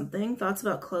ending something. Thoughts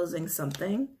about closing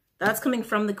something. That's coming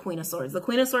from the Queen of Swords. The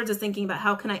Queen of Swords is thinking about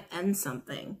how can I end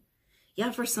something?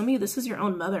 Yeah, for some of you, this is your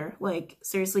own mother. Like,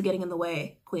 seriously getting in the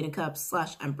way. Queen of Cups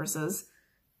 / Empresses.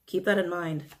 Keep that in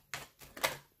mind.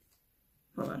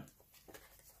 Hold on.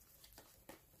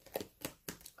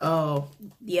 Oh,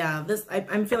 yeah.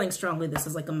 I'm feeling strongly this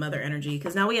is like a mother energy.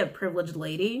 Because now we have Privileged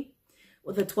Lady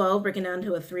with a 12 breaking down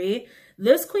to a 3.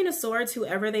 This Queen of Swords,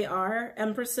 whoever they are,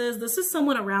 Empresses, this is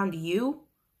someone around you.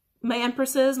 My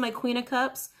Empresses, my Queen of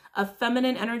Cups, a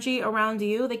feminine energy around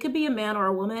you. They could be a man or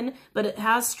a woman, but it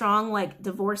has strong like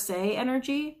divorcee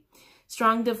energy.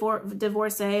 Strong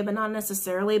divorcee, but not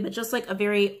necessarily, but just like a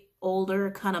very older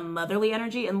kind of motherly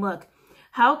energy. And look,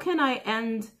 how can I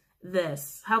end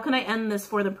this? How can I end this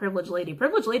for the Privileged Lady?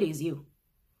 Privileged Lady is you.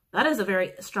 That is a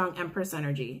very strong Empress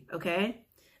energy, okay?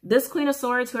 This Queen of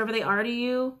Swords, whoever they are to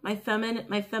you, my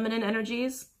feminine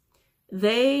energies,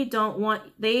 they're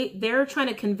trying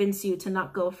to convince you to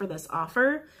not go for this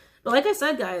offer. But like I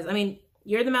said, guys, I mean,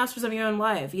 you're the masters of your own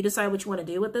life. You decide what you want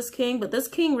to do with this king, but this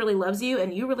king really loves you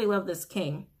and you really love this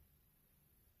king.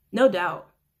 No doubt.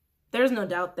 There's no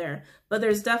doubt there. But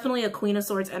there's definitely a Queen of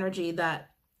Swords energy that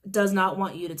does not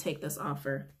want you to take this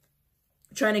offer.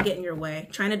 Trying to get in your way.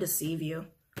 Trying to deceive you.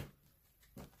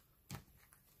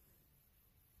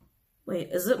 Wait,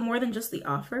 is it more than just the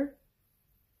offer?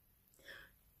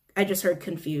 I just heard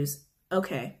confused.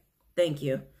 Okay, thank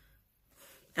you.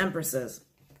 Empresses.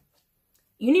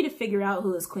 You need to figure out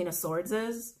who this Queen of Swords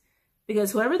is,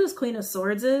 because whoever this Queen of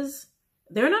Swords is,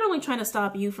 they're not only trying to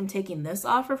stop you from taking this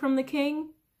offer from the king,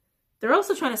 they're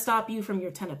also trying to stop you from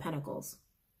your 10 of Pentacles,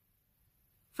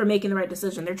 for making the right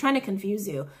decision. They're trying to confuse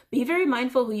you. Be very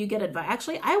mindful who you get advice.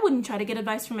 Actually, I wouldn't try to get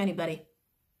advice from anybody.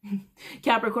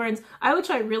 Capricorns, I would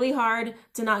try really hard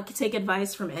to not take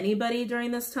advice from anybody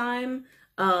during this time,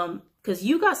 because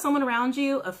you got someone around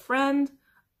you, a friend,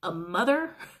 a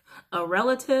mother, a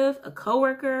relative, a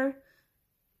coworker,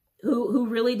 who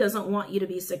really doesn't want you to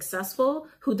be successful,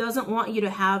 who doesn't want you to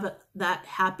have that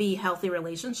happy, healthy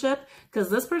relationship, because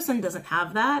this person doesn't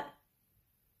have that.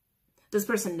 This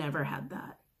person never had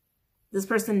that. This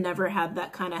person never had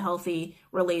that kind of healthy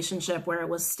relationship where it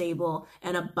was stable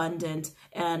and abundant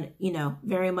and, you know,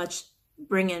 very much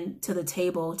bringing to the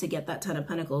table to get that 10 of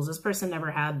Pentacles. This person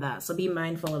never had that. So be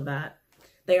mindful of that.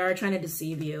 They are trying to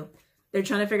deceive you. They're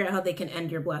trying to figure out how they can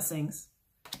end your blessings.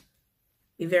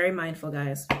 Be very mindful,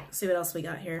 guys. Let's see what else we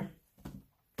got here.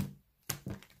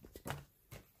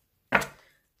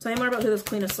 Tell me more about who this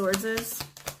Queen of Swords is.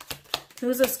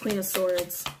 Who's this Queen of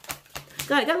Swords?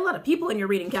 God, I got a lot of people in your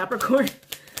reading, Capricorn.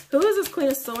 Who is this Queen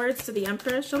of Swords to the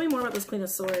Empress? Show me more about this Queen of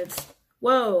Swords.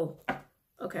 Whoa.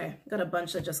 Okay, got a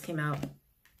bunch that just came out.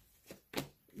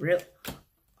 Really?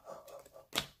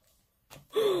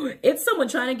 It's someone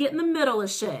trying to get in the middle of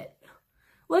shit.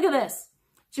 Look at this.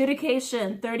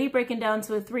 Adjudication, 30 breaking down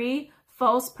to a 3.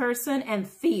 False person and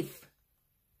thief.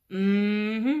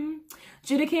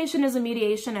 Adjudication is a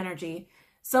mediation energy.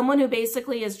 Someone who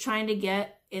basically is trying to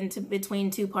get into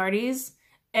between two parties.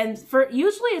 And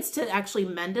usually it's to actually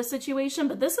mend a situation,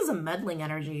 but this is a meddling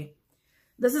energy.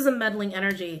 This is a meddling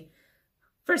energy.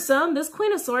 For some, this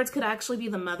Queen of Swords could actually be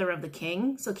the mother of the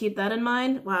king. So keep that in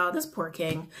mind. Wow, this poor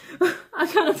king. I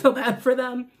kind of feel bad for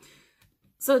them.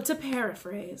 So to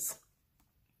paraphrase,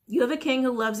 you have a king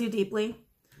who loves you deeply.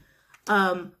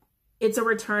 It's a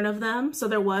return of them. So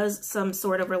there was some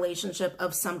sort of relationship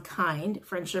of some kind,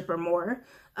 friendship or more,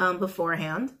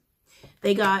 beforehand.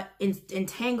 They got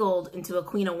entangled into a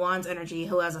Queen of Wands energy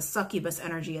who has a succubus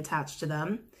energy attached to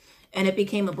them. And it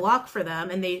became a block for them.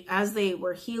 And as they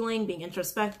were healing, being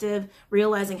introspective,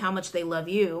 realizing how much they love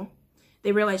you,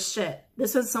 they realized, shit,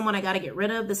 this is someone I got to get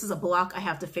rid of. This is a block I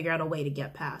have to figure out a way to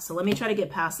get past. So let me try to get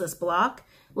past this block.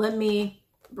 Let me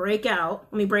break out.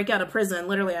 Let me break out of prison.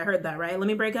 Literally, I heard that, right? Let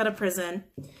me break out of prison,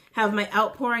 have my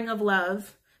outpouring of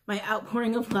love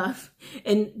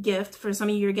and gift. For some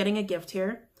of you, you're getting a gift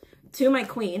here. To my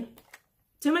queen,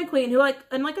 who like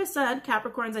I said,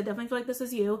 Capricorns, I definitely feel like this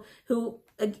is you, who,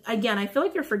 again, I feel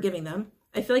like you're forgiving them.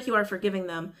 I feel like you are forgiving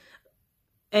them.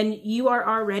 And you are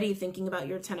already thinking about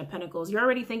your 10 of Pentacles. You're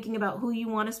already thinking about who you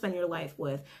want to spend your life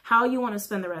with, how you want to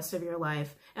spend the rest of your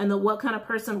life, and what kind of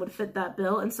person would fit that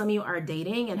bill. And some of you are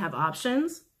dating and have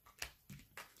options.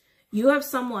 You have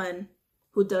someone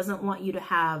who doesn't want you to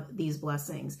have these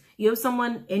blessings. You have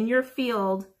someone in your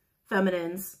field,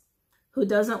 feminines, who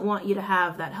doesn't want you to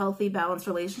have that healthy, balanced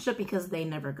relationship because they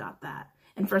never got that.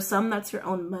 And for some, that's your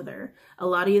own mother. A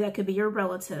lot of you, that could be your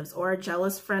relatives or a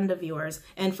jealous friend of yours.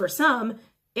 And for some,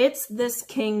 it's this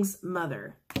king's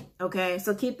mother. Okay,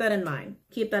 so keep that in mind.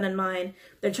 Keep that in mind.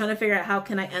 They're trying to figure out, how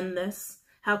can I end this?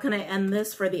 How can I end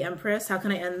this for the Empress? How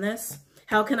can I end this?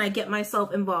 How can I get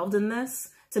myself involved in this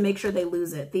to make sure they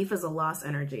lose it? Thief is a loss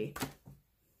energy.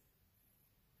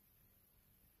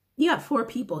 You got 4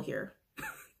 people here,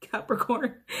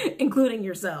 Capricorn, including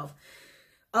yourself.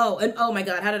 Oh, and oh my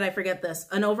God, how did I forget this?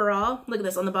 And overall, look at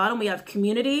this. On the bottom, we have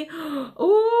community.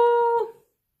 Ooh,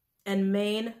 and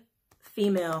main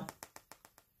female.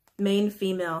 Main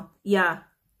female. Yeah,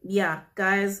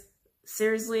 guys,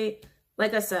 seriously,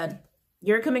 like I said,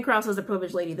 you're coming across as a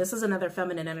privileged lady. This is another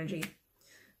feminine energy.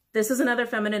 This is another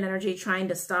feminine energy trying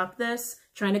to stop this,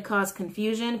 trying to cause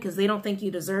confusion because they don't think you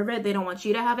deserve it. They don't want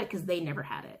you to have it because they never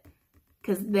had it.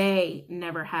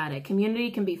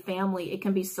 Community can be family. It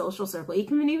can be social circle. It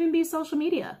can even be social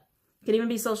media. It can even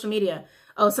be social media.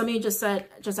 Oh, some of you just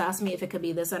asked me if it could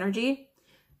be this energy.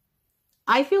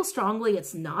 I feel strongly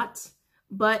it's not,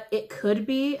 but it could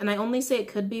be. And I only say it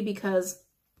could be because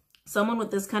someone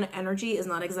with this kind of energy is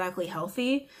not exactly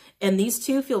healthy. And these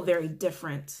two feel very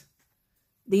different.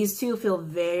 These two feel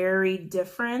very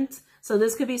different. So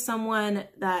this could be someone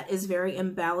that is very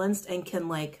imbalanced and can,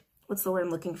 like, what's the word I'm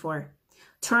looking for?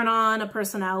 Turn on a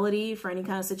personality for any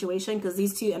kind of situation, because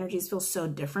these two energies feel so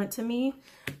different to me.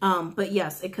 But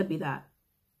yes, it could be that.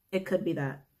 It could be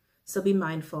that. So be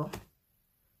mindful.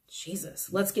 Jesus,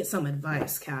 let's get some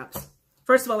advice, Caps.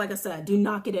 First of all, like I said, do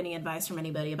not get any advice from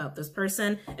anybody about this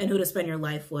person and who to spend your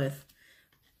life with.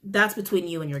 That's between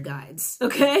you and your guides,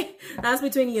 okay? That's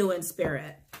between you and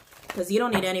spirit, because you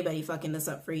don't need anybody fucking this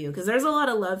up for you, because there's a lot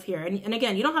of love here. And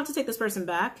again, you don't have to take this person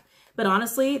back, but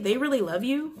honestly, they really love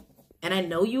you, and I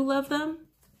know you love them.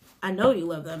 I know you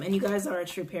love them, and you guys are a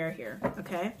true pair here,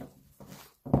 okay?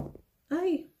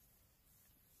 Hi.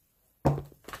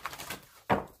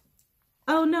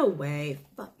 Oh, no way.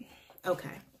 Okay.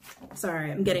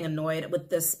 Sorry, I'm getting annoyed with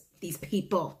these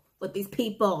people.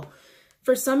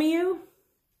 For some of you,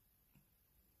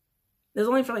 there's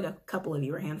only for like a couple of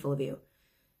you or a handful of you.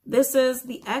 This is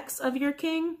the ex of your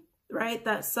king, right?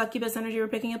 That succubus energy we're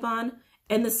picking up on.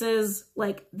 And this is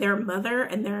like their mother,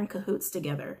 and they're in cahoots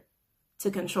together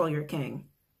to control your king.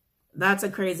 That's a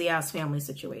crazy ass family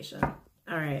situation.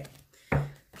 All right,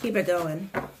 keep it going.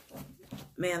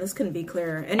 Man, this couldn't be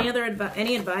clearer.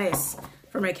 Any advice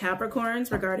for my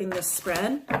Capricorns regarding this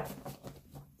spread?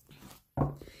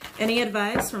 Any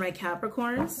advice for my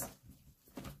Capricorns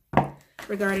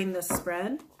regarding this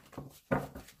spread?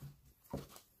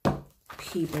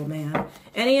 People, man.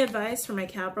 Any advice for my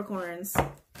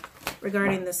Capricorns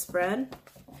regarding this spread?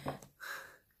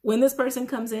 When this person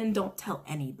comes in, don't tell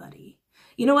anybody.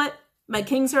 You know what? My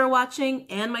kings who are watching,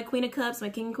 and my Queen of Cups, my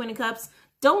King and Queen of Cups,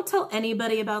 don't tell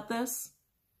anybody about this.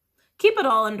 Keep it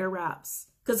all under wraps.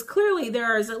 Because clearly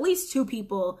there is at least 2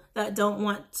 people that don't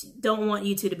want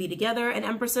you two to be together. And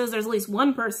Empresses, there's at least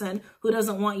 1 person who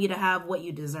doesn't want you to have what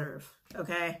you deserve.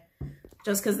 Okay?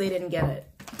 Just because they didn't get it.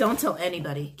 Don't tell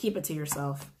anybody. Keep it to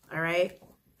yourself. All right?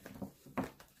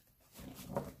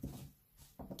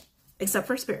 Except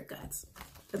for spirit guides.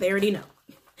 But they already know.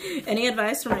 Any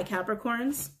advice for my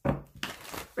Capricorns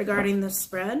regarding this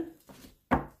spread?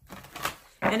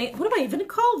 What do I even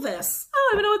call this? I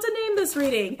don't even know what to name this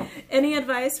reading. Any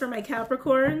advice for my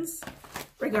Capricorns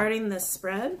regarding this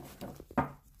spread?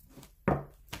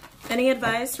 Any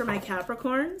advice for my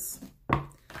Capricorns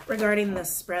regarding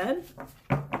this spread?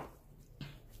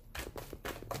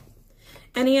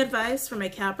 Any advice for my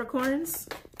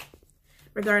Capricorns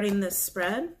regarding this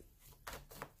spread?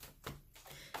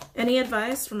 Any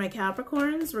advice for my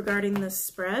Capricorns regarding this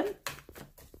spread?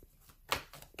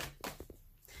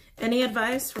 Any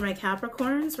advice for my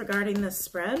Capricorns regarding this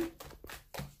spread?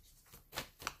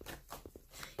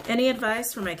 Any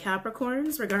advice for my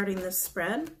Capricorns regarding this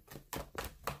spread?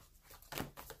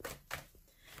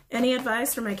 Any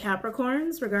advice for my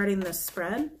Capricorns regarding this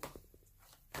spread?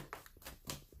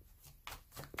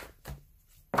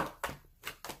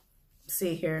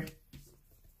 See here.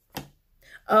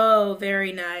 Oh,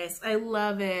 very nice. I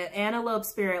love it. Antelope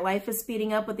spirit. Life is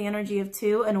speeding up with the energy of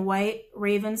 2. And white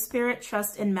raven spirit.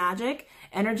 Trust in magic.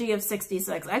 Energy of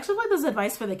 66. I actually like this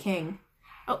advice for the king.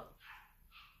 Oh.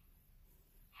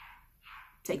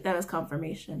 Take that as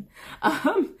confirmation.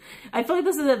 I feel like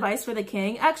this is advice for the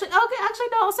king. Actually, no,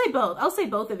 I'll say both. I'll say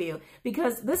both of you.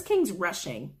 Because this king's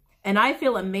rushing. And I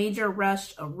feel a major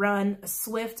rush, a run, a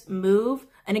swift move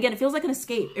And again, it feels like an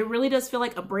escape. It really does feel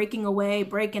like a breaking away,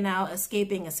 breaking out,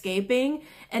 escaping.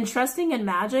 And trusting in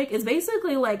magic is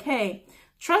basically like, hey,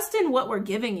 trust in what we're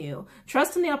giving you.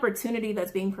 Trust in the opportunity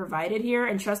that's being provided here,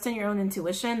 and trust in your own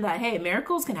intuition that, hey,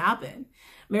 miracles can happen.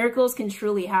 Miracles can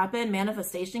truly happen.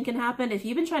 Manifestation can happen. If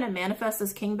you've been trying to manifest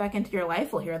this king back into your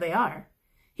life, well, here they are.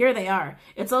 Here they are.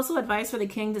 It's also advice for the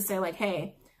king to say like,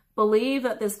 hey, believe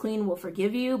that this queen will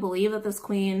forgive you. Believe that this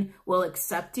queen will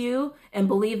accept you, and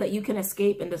believe that you can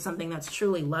escape into something that's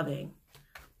truly loving.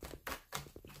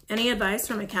 Any advice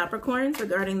from a Capricorn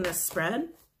regarding this spread?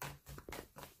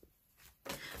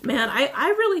 Man, I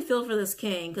really feel for this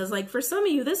king, because like for some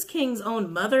of you, this king's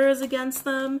own mother is against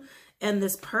them, and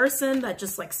this person that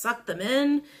just like sucked them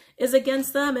in is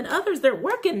against them, and others, they're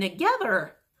working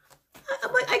together.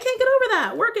 I'm like, I can't get over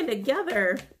that. Working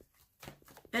together.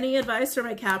 Any advice for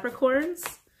my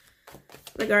Capricorns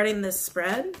regarding this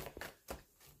spread?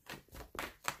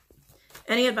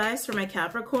 Any advice for my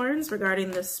Capricorns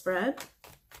regarding this spread?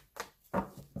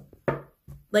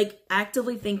 Like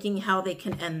actively thinking how they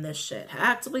can end this shit.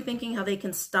 Actively thinking how they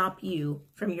can stop you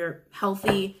from your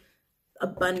healthy,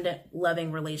 abundant,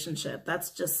 loving relationship.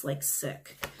 That's just like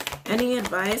sick. Any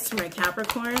advice for my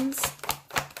Capricorns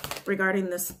regarding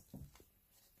this?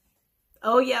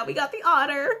 Oh yeah, we got the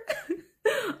otter.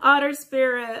 Otter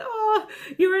spirit. Oh,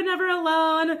 you were never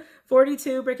alone.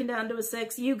 42 breaking down to a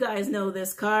 6. You guys know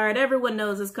this card. Everyone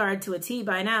knows this card to a T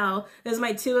by now. This is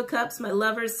my 2 of Cups, my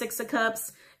lover's 6 of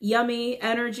Cups. Yummy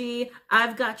energy.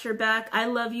 I've got your back. I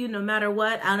love you no matter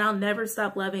what, and I'll never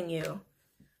stop loving you.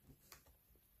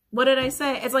 What did I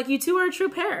say? It's like you two are a true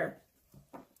pair.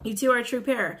 You two are a true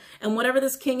pair. And whatever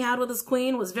this king had with his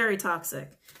queen was very toxic.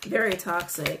 Very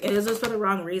toxic. It was just for the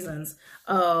wrong reasons.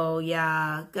 Oh,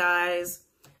 yeah. Guys.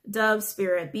 Dove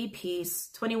spirit. Be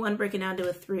peace. 21 breaking down to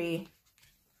a 3.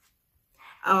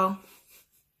 Oh.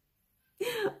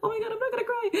 Oh my God. I'm not going to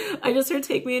cry. I just heard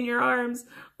take me in your arms.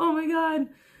 Oh my God.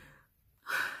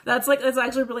 That's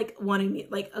actually like wanting me.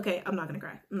 Like, okay, I'm not going to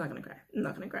cry. I'm not going to cry. I'm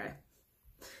not going to cry.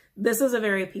 This is a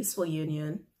very peaceful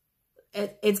union.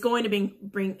 It's going to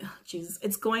bring oh, Jesus.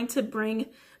 It's going to bring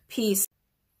peace.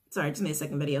 Sorry, I just made a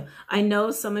second video. I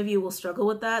know some of you will struggle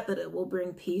with that it will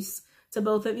bring peace to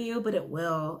both of you, but it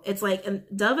will. It's like, and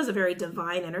dove is a very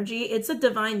divine energy. It's a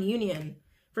divine union.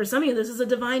 For some of you, this is a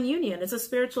divine union. It's a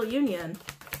spiritual union.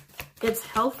 It's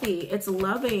healthy. It's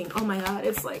loving. Oh my God.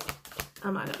 It's like,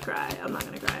 I'm not going to cry. I'm not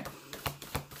going to cry.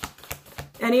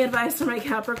 Any advice for my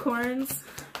Capricorns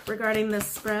regarding this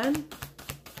spread?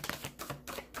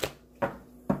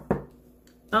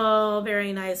 Oh,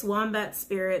 very nice. Wombat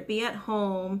spirit. Be at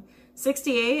home.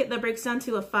 68, that breaks down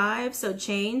to a 5, so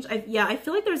change. I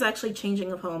feel like there's actually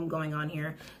changing of home going on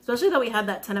here. Especially that we had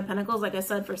that 10 of Pentacles. Like I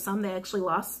said, for some, they actually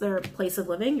lost their place of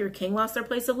living. Your king lost their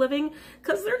place of living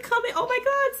because they're coming. Oh my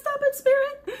God, stop it,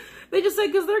 spirit. They just said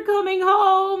because they're coming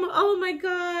home. Oh my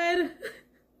God.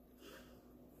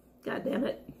 God damn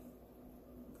it.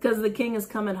 Because the king is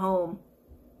coming home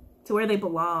to where they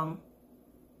belong.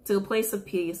 To a place of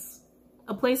peace.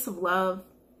 A place of love.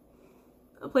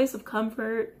 A place of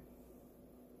comfort.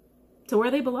 To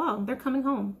where they belong. They're coming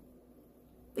home.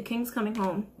 The king's coming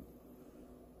home.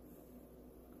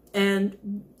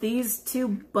 And these two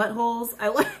buttholes,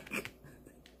 I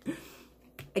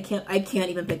can't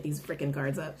even pick these freaking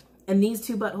cards up. And these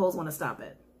two buttholes want to stop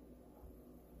it.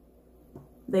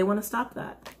 They want to stop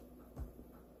that.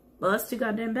 Well, that's too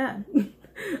goddamn bad.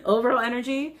 Overall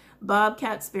energy,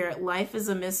 Bobcat spirit, life is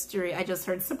a mystery. I just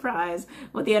heard surprise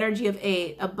with the energy of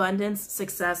 8, abundance,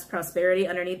 success, prosperity.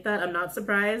 Underneath that, I'm not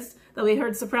surprised that we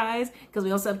heard surprise because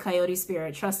we also have Coyote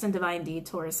spirit, trust and divine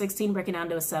detour. 16 breaking down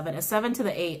to a 7 to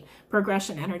the 8,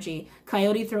 progression energy.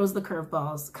 Coyote throws the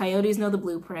curveballs. Coyotes know the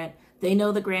blueprint. They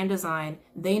know the grand design.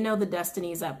 They know the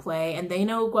destinies at play, and they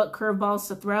know what curveballs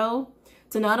to throw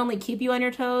to not only keep you on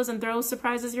your toes and throw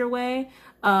surprises your way,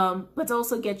 but to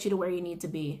also get you to where you need to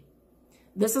be.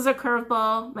 This is a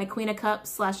curveball, my Queen of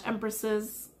Cups /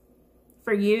 Empresses,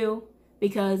 for you,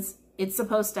 because it's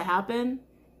supposed to happen,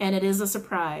 and it is a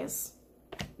surprise.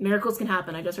 Miracles can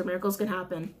happen. I just heard miracles can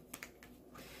happen.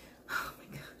 Oh my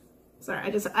God.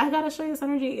 Sorry, I gotta show you this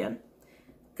energy again.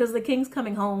 Because the king's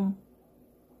coming home.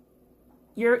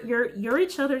 You're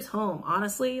each other's home,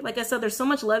 honestly. Like I said, there's so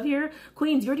much love here.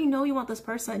 Queens, you already know you want this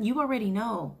person. You already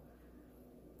know.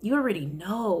 You already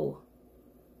know.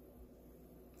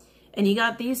 And you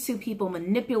got these two people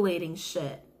manipulating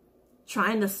shit,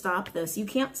 trying to stop this. You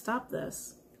can't stop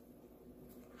this.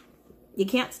 You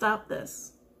can't stop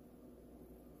this.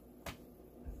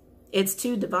 It's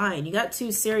too divine. You got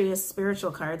two serious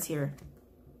spiritual cards here.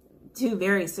 Two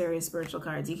very serious spiritual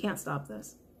cards. You can't stop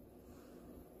this.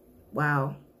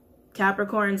 Wow.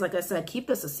 Capricorns, like I said, keep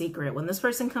this a secret. When this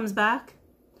person comes back,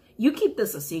 you keep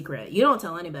this a secret. You don't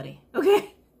tell anybody,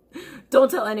 okay? Don't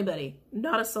tell anybody,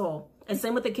 not a soul. And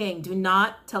same with the king. Do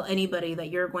not tell anybody that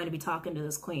you're going to be talking to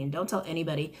this queen. Don't tell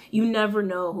anybody. You never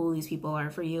know who these people are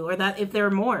for you, or that if there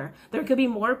are more, there could be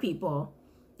more people,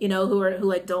 you know, who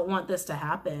like don't want this to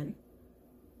happen.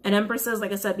 And Empresses,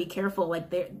 like I said, be careful.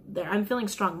 Like I'm feeling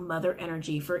strong mother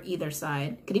energy for either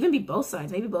side. Could even be both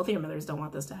sides. Maybe both of your mothers don't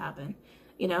want this to happen,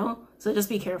 you know? So just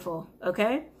be careful,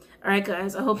 okay? All right,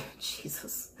 guys, I hope,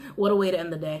 Jesus, what a way to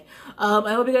end the day.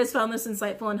 I hope you guys found this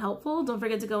insightful and helpful. Don't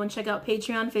forget to go and check out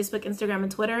Patreon, Facebook, Instagram,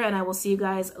 and Twitter, and I will see you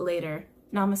guys later.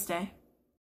 Namaste.